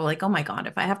people are like, oh my God,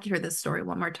 if I have to hear this story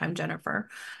one more time, Jennifer.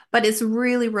 But it's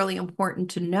really, really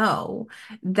important to know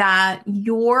that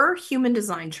your human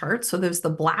design chart, so there's the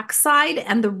black side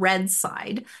and the red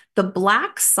side. The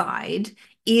black side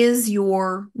is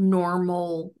your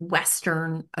normal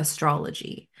Western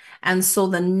astrology. And so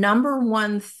the number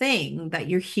one thing that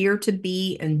you're here to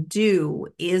be and do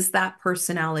is that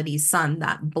personality sun,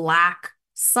 that black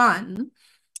sun.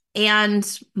 And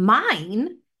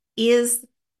mine is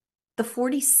the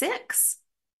 46.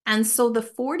 And so the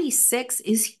 46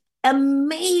 is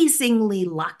amazingly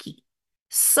lucky,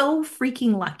 so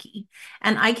freaking lucky.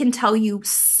 And I can tell you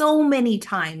so many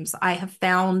times I have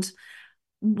found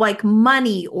like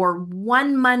money or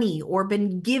won money or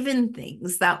been given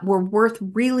things that were worth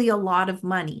really a lot of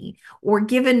money, or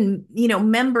given,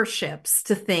 memberships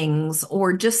to things,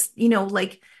 or just,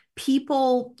 like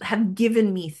people have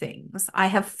given me things. I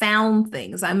have found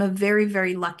things. I'm a very,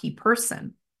 very lucky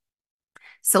person.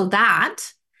 So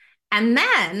that, and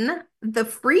then the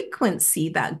frequency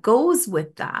that goes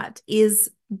with that is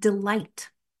delight,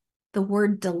 the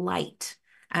word delight.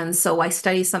 And so I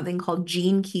study something called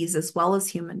gene keys as well as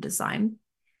human design.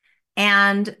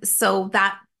 And so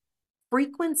that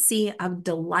frequency of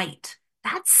delight,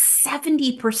 that's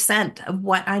 70% of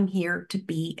what I'm here to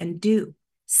be and do.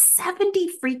 70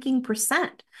 freaking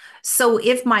percent. So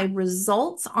if my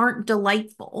results aren't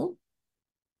delightful,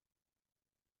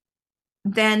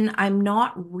 then I'm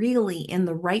not really in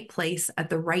the right place at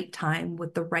the right time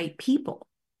with the right people.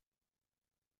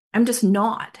 I'm just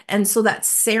not. And so that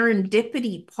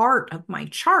serendipity part of my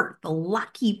chart, the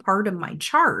lucky part of my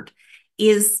chart,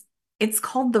 it's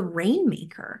called the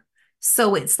rainmaker.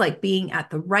 So it's like being at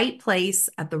the right place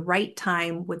at the right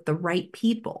time with the right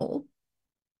people.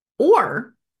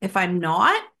 Or if I'm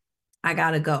not, I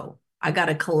got to go. I got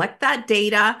to collect that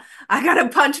data. I got to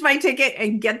punch my ticket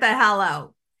and get the hell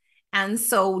out. And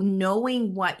so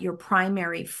knowing what your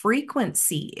primary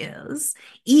frequency is,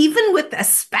 even with,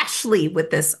 especially with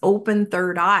this open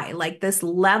third eye, like this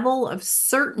level of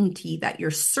certainty that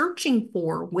you're searching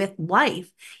for with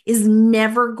life is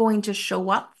never going to show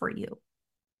up for you.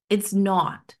 It's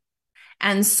not.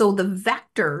 And so the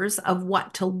vectors of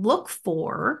what to look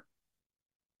for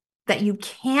that you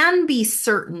can be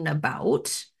certain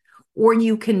about, or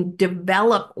you can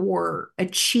develop or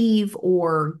achieve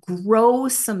or grow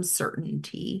some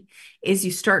certainty, is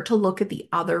you start to look at the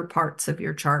other parts of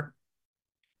your chart.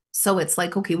 So it's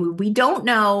like, okay, we don't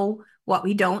know what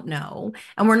we don't know,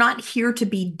 and we're not here to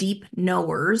be deep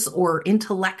knowers or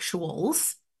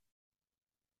intellectuals.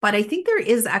 But I think there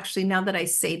is actually, now that I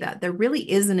say that, there really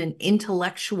isn't an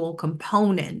intellectual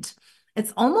component.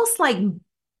 It's almost like,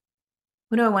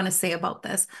 what do I want to say about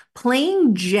this?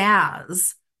 Playing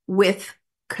jazz with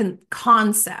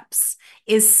concepts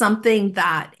is something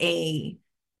that a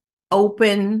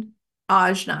open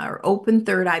ajna or open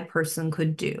third eye person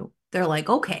could do. They're like,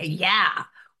 okay, yeah,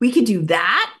 we could do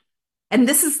that. And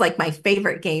this is like my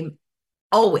favorite game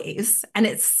always. And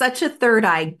it's such a third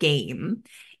eye game,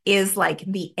 is like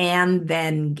the and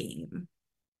then game.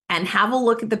 And have a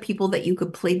look at the people that you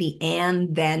could play the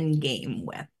and then game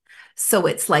with. So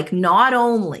it's like not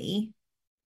only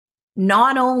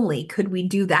could we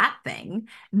do that thing,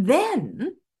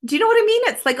 then do you know what I mean?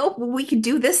 It's like, oh, well, we could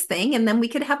do this thing and then we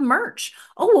could have merch.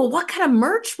 Oh, well, what kind of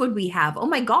merch would we have? Oh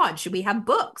my God, should we have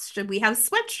books? Should we have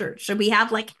sweatshirts? Should we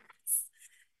have like hats?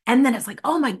 And then it's like,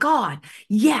 oh my God,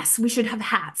 yes, we should have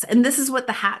hats. And this is what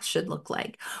the hats should look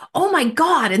like. Oh my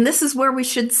God, and this is where we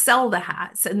should sell the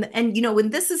hats. And you know,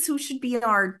 and this is who should be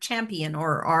our champion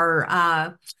or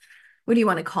our what do you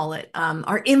want to call it?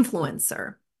 Our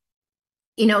influencer.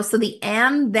 You know, so the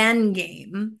and then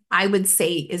game, I would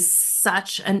say, is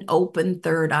such an open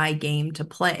third eye game to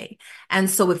play. And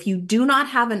so if you do not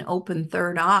have an open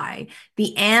third eye,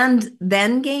 the and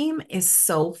then game is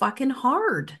so fucking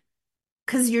hard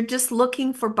because you're just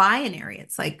looking for binary.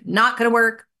 It's like, not going to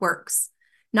work, works.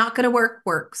 Not going to work,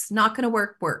 works. Not going to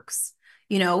work, works.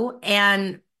 You know,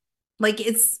 and like,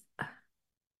 it's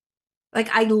like,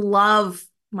 I love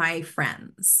my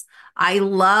friends. I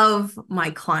love my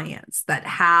clients that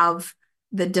have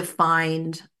the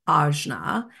defined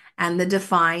ajna and the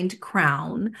defined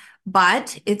crown,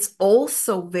 but it's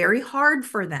also very hard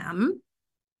for them.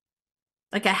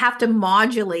 Like, I have to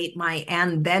modulate my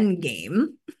and then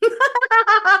game.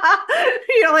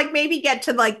 You know, like maybe get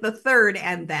to like the third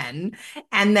and then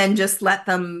just let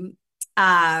them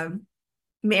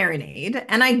marinate.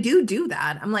 And I do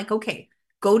that. I'm like, okay,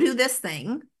 go do this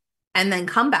thing and then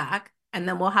come back and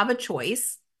then we'll have a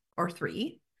choice or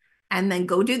three and then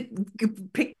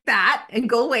pick that and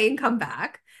go away and come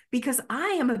back, because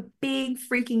I am a big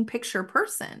freaking picture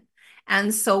person.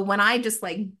 And so when I just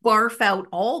like barf out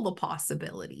all the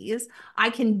possibilities, I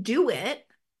can do it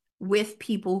with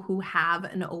people who have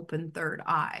an open third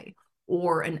eye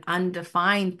or an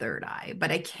undefined third eye,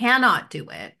 but I cannot do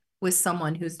it with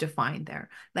someone who's defined there.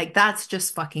 Like, that's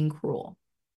just fucking cruel.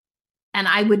 And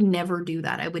I would never do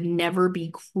that. I would never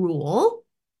be cruel.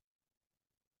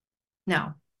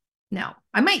 No.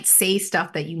 I might say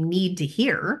stuff that you need to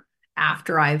hear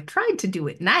after I've tried to do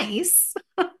it nice.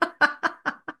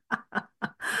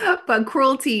 But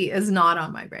cruelty is not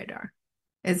on my radar.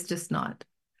 It's just not.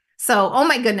 So, oh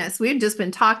my goodness, we've just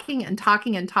been talking and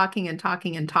talking and talking and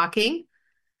talking and talking.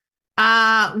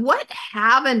 What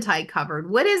haven't I covered?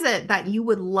 What is it that you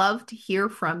would love to hear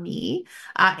from me?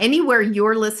 Anywhere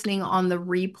you're listening on the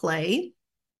replay.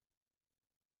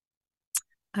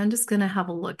 I'm just going to have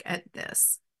a look at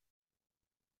this.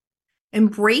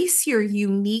 Embrace your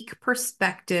unique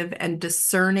perspective and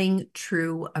discerning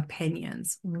true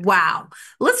opinions. Wow.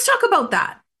 Let's talk about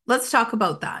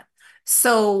that.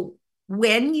 So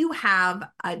when you have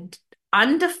an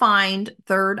undefined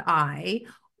third eye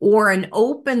or an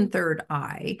open third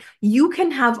eye, you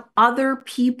can have other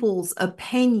people's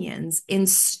opinions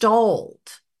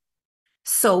installed.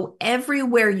 So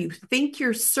everywhere you think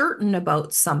you're certain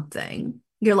about something,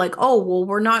 you're like, oh, well,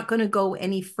 we're not going to go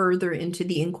any further into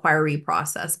the inquiry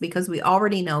process because we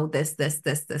already know this,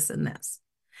 and this.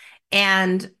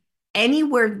 And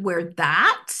anywhere where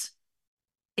that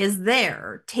is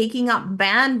there, taking up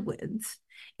bandwidth,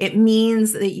 it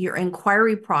means that your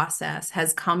inquiry process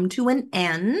has come to an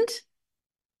end,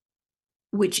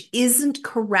 which isn't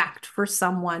correct for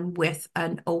someone with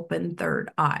an open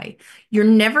third eye. You're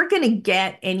never going to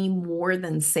get any more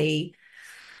than, say,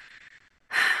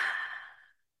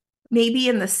 maybe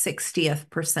in the 60th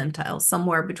percentile,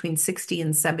 somewhere between 60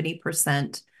 and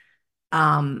 70%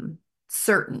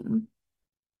 certain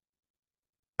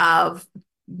of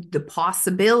the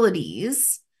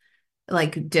possibilities.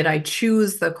 Like, did I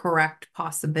choose the correct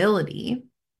possibility?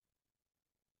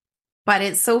 But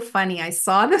it's so funny. I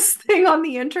saw this thing on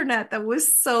the internet that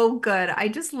was so good. I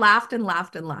just laughed and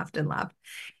laughed and laughed and laughed.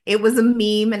 It was a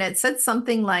meme and it said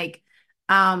something like,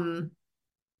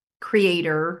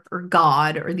 creator or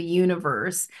God or the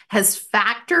universe has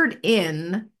factored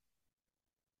in,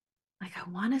 like, I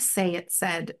want to say it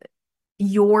said,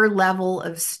 your level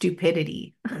of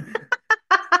stupidity. Isn't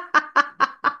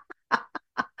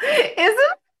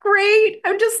it great? right?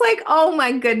 I'm just like, oh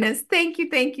my goodness. Thank you,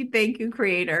 thank you, thank you,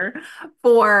 Creator,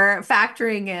 for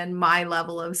factoring in my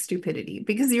level of stupidity,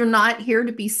 because you're not here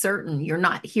to be certain. You're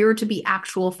not here to be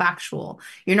actual factual.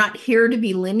 You're not here to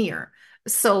be linear.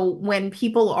 So when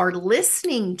people are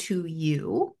listening to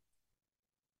you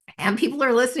and people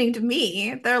are listening to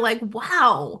me, they're like,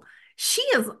 wow, she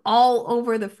is all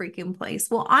over the freaking place.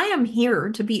 Well, I am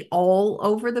here to be all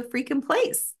over the freaking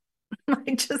place.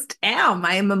 I just am.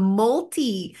 I am a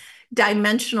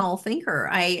multi-dimensional thinker.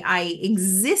 I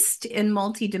exist in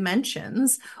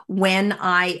multi-dimensions when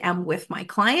I am with my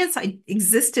clients. I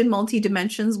exist in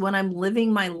multi-dimensions when I'm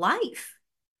living my life.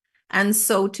 And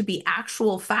so to be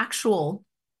actual factual,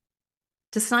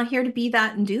 just not here to be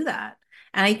that and do that.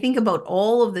 And I think about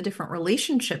all of the different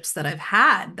relationships that I've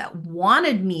had that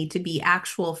wanted me to be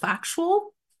actual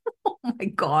factual. Oh my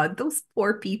God, those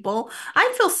poor people.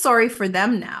 I feel sorry for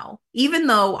them now. Even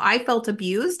though I felt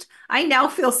abused, I now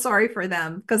feel sorry for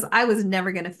them because I was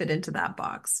never going to fit into that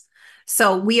box.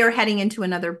 So we are heading into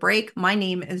another break. My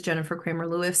name is Jennifer Kramer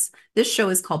Lewis. This show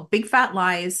is called Big Fat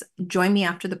Lies. Join me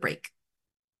after the break.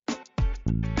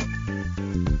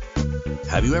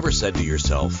 Have you ever said to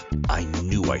yourself, I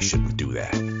knew I shouldn't do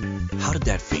that? How did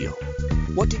that feel?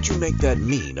 What did you make that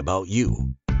mean about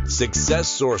you? Success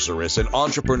sorceress and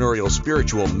entrepreneurial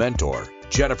spiritual mentor,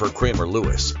 Jennifer Kramer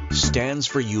Lewis, stands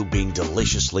for you being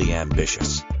deliciously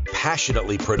ambitious,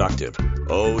 passionately productive,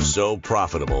 oh so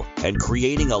profitable, and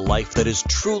creating a life that is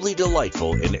truly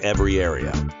delightful in every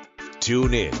area.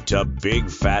 Tune in to Big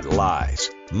Fat Lies,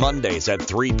 Mondays at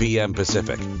 3 p.m.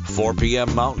 Pacific, 4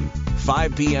 p.m. Mountain,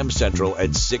 5 p.m. Central,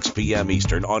 and 6 p.m.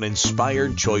 Eastern on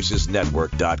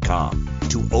InspiredChoicesNetwork.com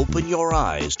to open your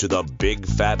eyes to the big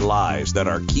fat lies that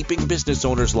are keeping business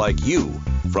owners like you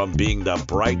from being the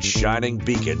bright, shining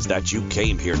beacons that you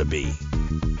came here to be.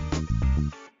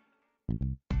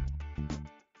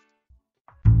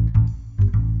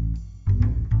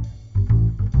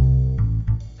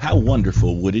 How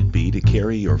wonderful would it be to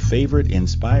carry your favorite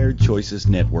Inspired Choices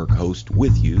Network host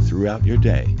with you throughout your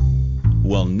day?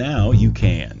 Well, now you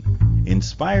can.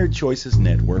 Inspired Choices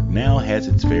Network now has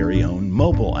its very own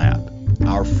mobile app.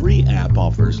 Our free app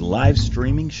offers live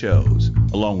streaming shows,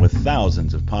 along with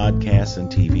thousands of podcasts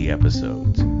and TV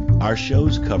episodes. Our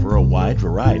shows cover a wide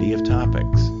variety of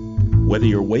topics. Whether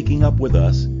you're waking up with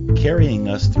us, carrying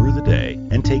us through the day,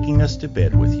 and taking us to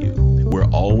bed with you, we're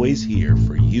always here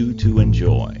for you to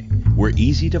enjoy. We're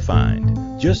easy to find.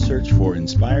 Just search for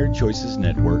Inspired Choices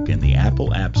Network in the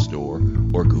Apple App Store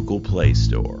or Google Play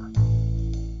Store.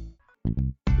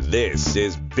 This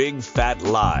is Big Fat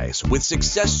Lies with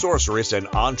success sorceress and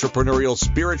entrepreneurial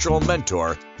spiritual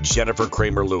mentor, Jennifer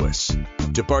Kramer Lewis.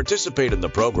 To participate in the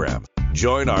program,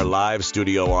 join our live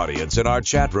studio audience in our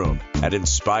chat room at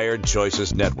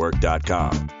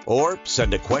InspiredChoicesNetwork.com or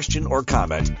send a question or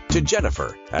comment to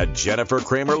Jennifer at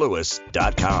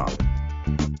JenniferKramerLewis.com.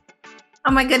 Oh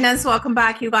my goodness, welcome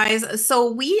back, you guys.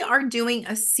 So we are doing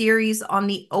a series on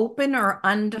the open or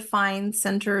undefined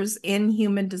centers in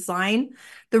human design.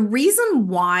 The reason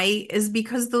why is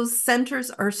because those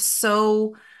centers are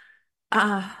so,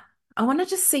 I want to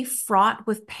just say fraught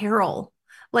with peril.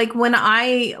 Like when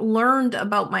I learned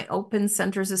about my open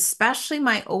centers, especially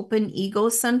my open ego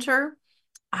center,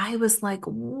 I was like,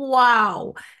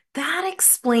 wow, that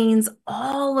explains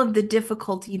all of the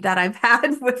difficulty that I've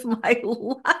had with my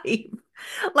life.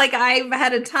 Like I've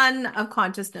had a ton of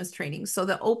consciousness training. So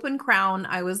the open crown,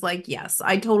 I was like, yes,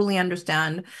 I totally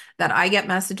understand that I get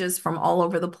messages from all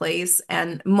over the place.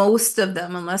 And most of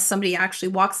them, unless somebody actually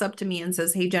walks up to me and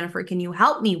says, hey, Jennifer, can you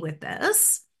help me with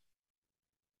this?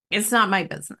 It's not my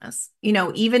business. You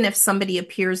know, even if somebody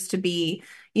appears to be,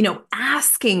 you know,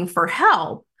 asking for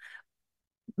help,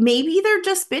 maybe they're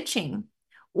just bitching.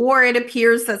 Or it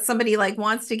appears that somebody like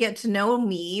wants to get to know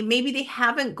me. Maybe they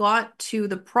haven't got to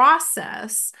the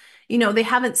process. You know, they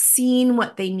haven't seen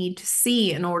what they need to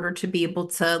see in order to be able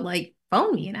to like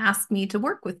phone me and ask me to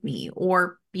work with me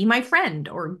or be my friend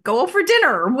or go out for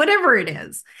dinner or whatever it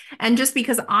is. And just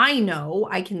because I know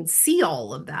I can see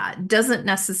all of that doesn't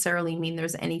necessarily mean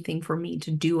there's anything for me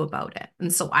to do about it.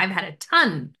 And so I've had a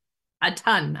ton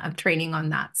of training on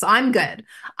that. So I'm good.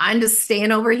 I'm just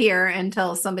staying over here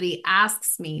until somebody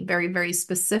asks me very, very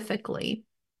specifically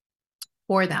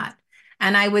for that.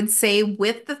 And I would say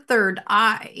with the third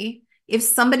eye, if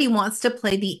somebody wants to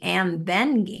play the and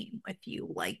then game with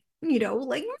you, like, you know,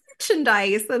 like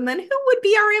merchandise, and then who would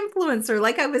be our influencer?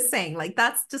 Like I was saying, like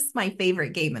that's just my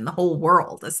favorite game in the whole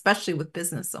world, especially with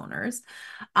business owners.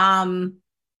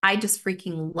 I just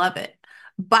freaking love it.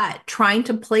 But trying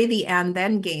to play the and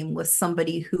then game with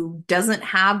somebody who doesn't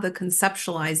have the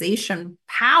conceptualization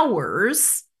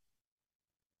powers,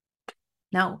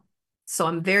 No. So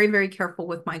I'm very, very careful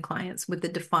with my clients with the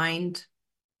defined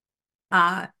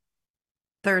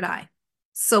third eye.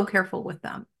 So careful with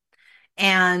them.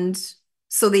 And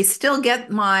so they still get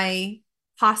my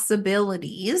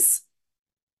possibilities,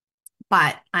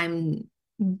 but I'm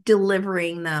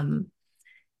delivering them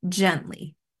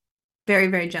gently, very,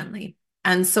 very gently.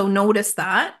 And so notice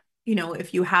that,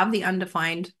 if you have the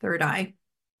undefined third eye,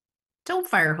 don't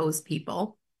fire hose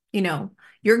people.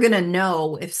 You're going to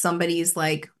know if somebody's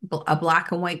like a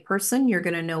black and white person, you're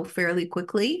going to know fairly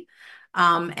quickly.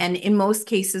 And in most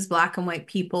cases, black and white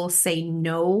people say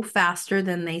no faster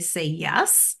than they say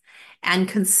yes. And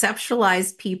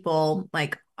conceptualized people,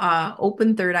 like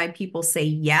open third eye people, say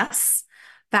yes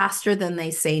faster than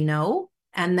they say no.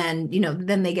 And then,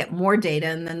 then they get more data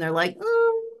and then they're like,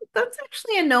 that's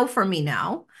actually a no for me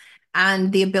now.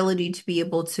 And the ability to be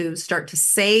able to start to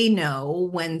say no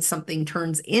when something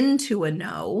turns into a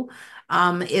no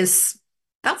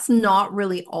that's not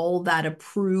really all that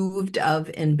approved of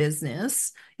in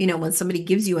business. When somebody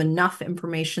gives you enough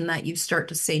information that you start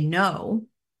to say no,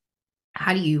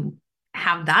 how do you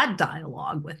have that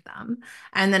dialogue with them?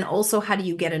 And then also, how do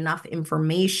you get enough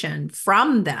information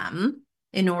from them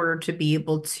in order to be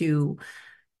able to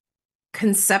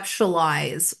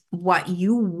conceptualize what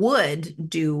you would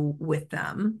do with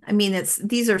them? I mean,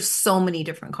 these are so many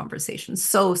different conversations,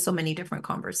 so many different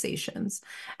conversations.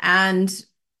 And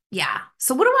yeah,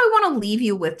 so what do I want to leave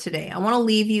you with today? I want to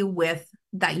leave you with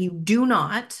that you do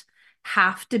not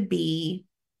have to be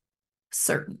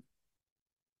certain.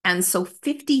 And so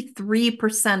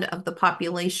 53% of the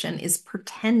population is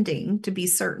pretending to be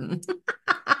certain.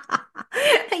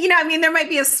 I mean, there might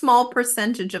be a small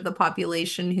percentage of the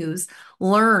population who's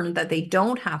learned that they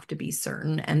don't have to be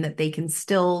certain and that they can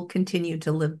still continue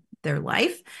to live their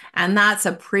life. And that's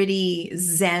a pretty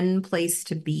zen place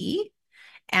to be.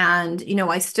 And,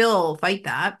 I still fight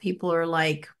that. People are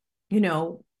like,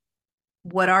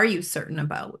 what are you certain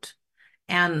about?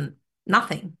 And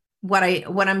nothing. What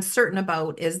I'm certain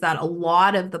about is that a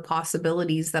lot of the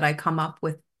possibilities that I come up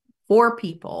with for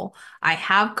people, I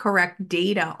have correct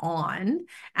data on,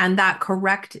 and that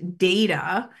correct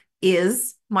data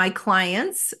is my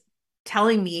clients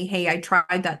telling me, hey, I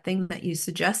tried that thing that you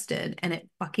suggested and it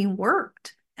fucking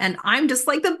worked. And I'm just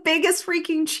like the biggest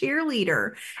freaking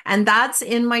cheerleader. And that's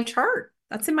in my chart.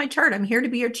 That's in my chart. I'm here to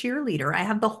be your cheerleader. I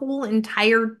have the whole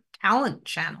entire talent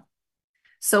channel.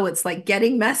 So it's like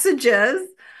getting messages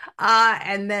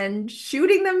and then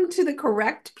shooting them to the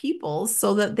correct people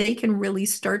so that they can really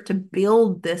start to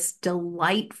build this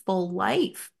delightful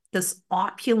life, this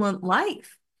opulent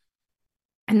life,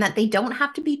 and that they don't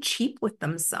have to be cheap with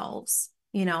themselves.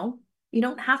 You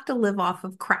don't have to live off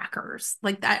of crackers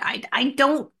like that. I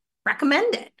don't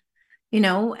recommend it.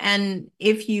 And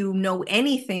if you know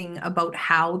anything about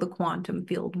how the quantum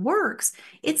field works,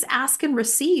 it's ask and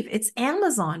receive. It's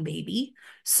Amazon, baby.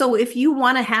 So if you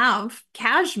want to have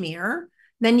cashmere,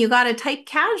 then you got to type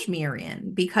cashmere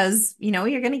in because,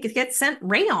 you're going to get sent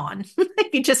rayon.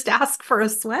 You just ask for a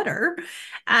sweater.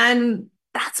 And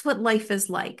that's what life is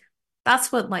like.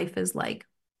 That's what life is like.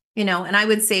 And I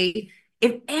would say,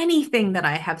 if anything that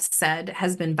I have said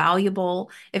has been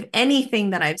valuable, if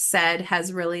anything that I've said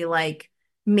has really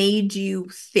made you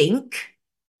think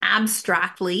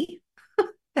abstractly,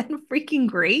 then freaking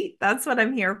great. That's what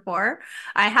I'm here for.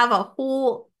 I have a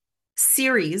whole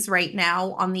series right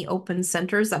now on the open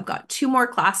centers. I've got 2 more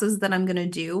classes that I'm going to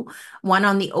do, one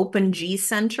on the open G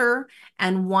center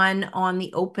and one on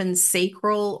the open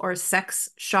sacral or sex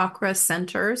chakra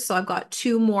center. So I've got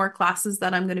 2 more classes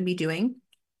that I'm going to be doing.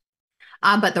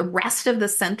 But the rest of the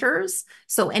centers,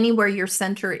 so anywhere your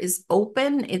center is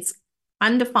open, it's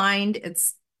undefined,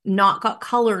 it's not got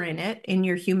color in it in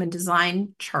your human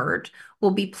design chart, will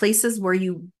be places where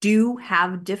you do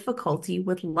have difficulty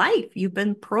with life. You've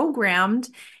been programmed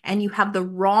and you have the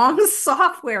wrong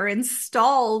software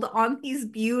installed on these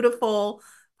beautiful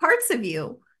parts of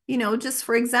you. Just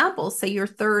for example, say your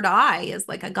third eye is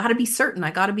like, I got to be certain,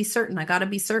 I got to be certain, I got to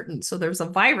be certain. So there's a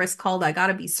virus called I got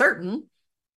to be certain.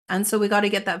 And so we got to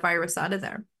get that virus out of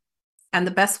there. And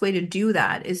the best way to do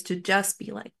that is to just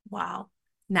be like, wow,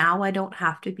 now I don't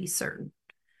have to be certain.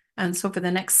 And so for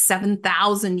the next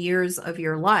 7,000 years of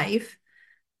your life,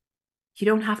 you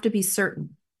don't have to be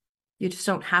certain. You just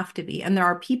don't have to be. And there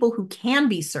are people who can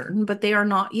be certain, but they are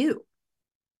not you.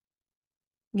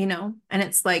 And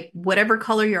it's like whatever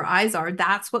color your eyes are,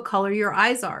 that's what color your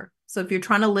eyes are. So if you're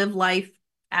trying to live life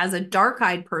as a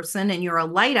dark-eyed person and you're a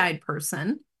light-eyed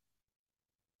person,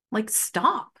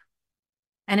 stop.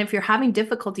 And if you're having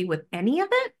difficulty with any of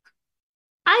it,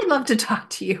 I'd love to talk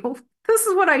to you. This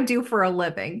is what I do for a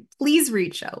living. Please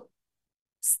reach out.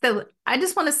 So I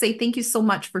just want to say thank you so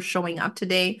much for showing up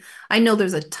today. I know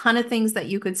there's a ton of things that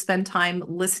you could spend time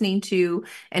listening to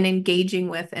and engaging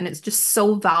with, and it's just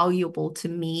so valuable to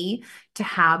me to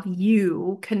have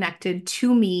you connected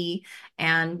to me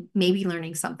and maybe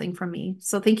learning something from me.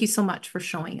 So thank you so much for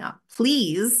showing up.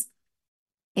 Please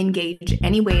engage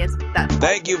any way that.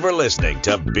 Thank you for listening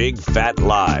to Big Fat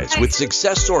Lies with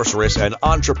success sorceress and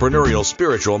entrepreneurial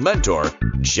spiritual mentor,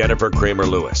 Jennifer Kramer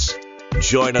Lewis.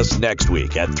 Join us next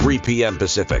week at 3 p.m.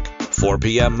 Pacific, 4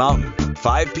 p.m. Mountain,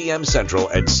 5 p.m. Central,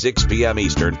 and 6 p.m.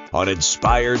 Eastern on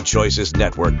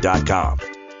InspiredChoicesNetwork.com.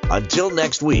 Until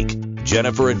next week,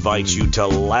 Jennifer invites you to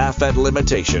laugh at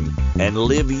limitation and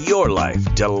live your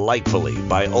life delightfully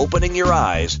by opening your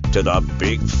eyes to the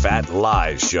Big Fat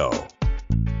Lies Show.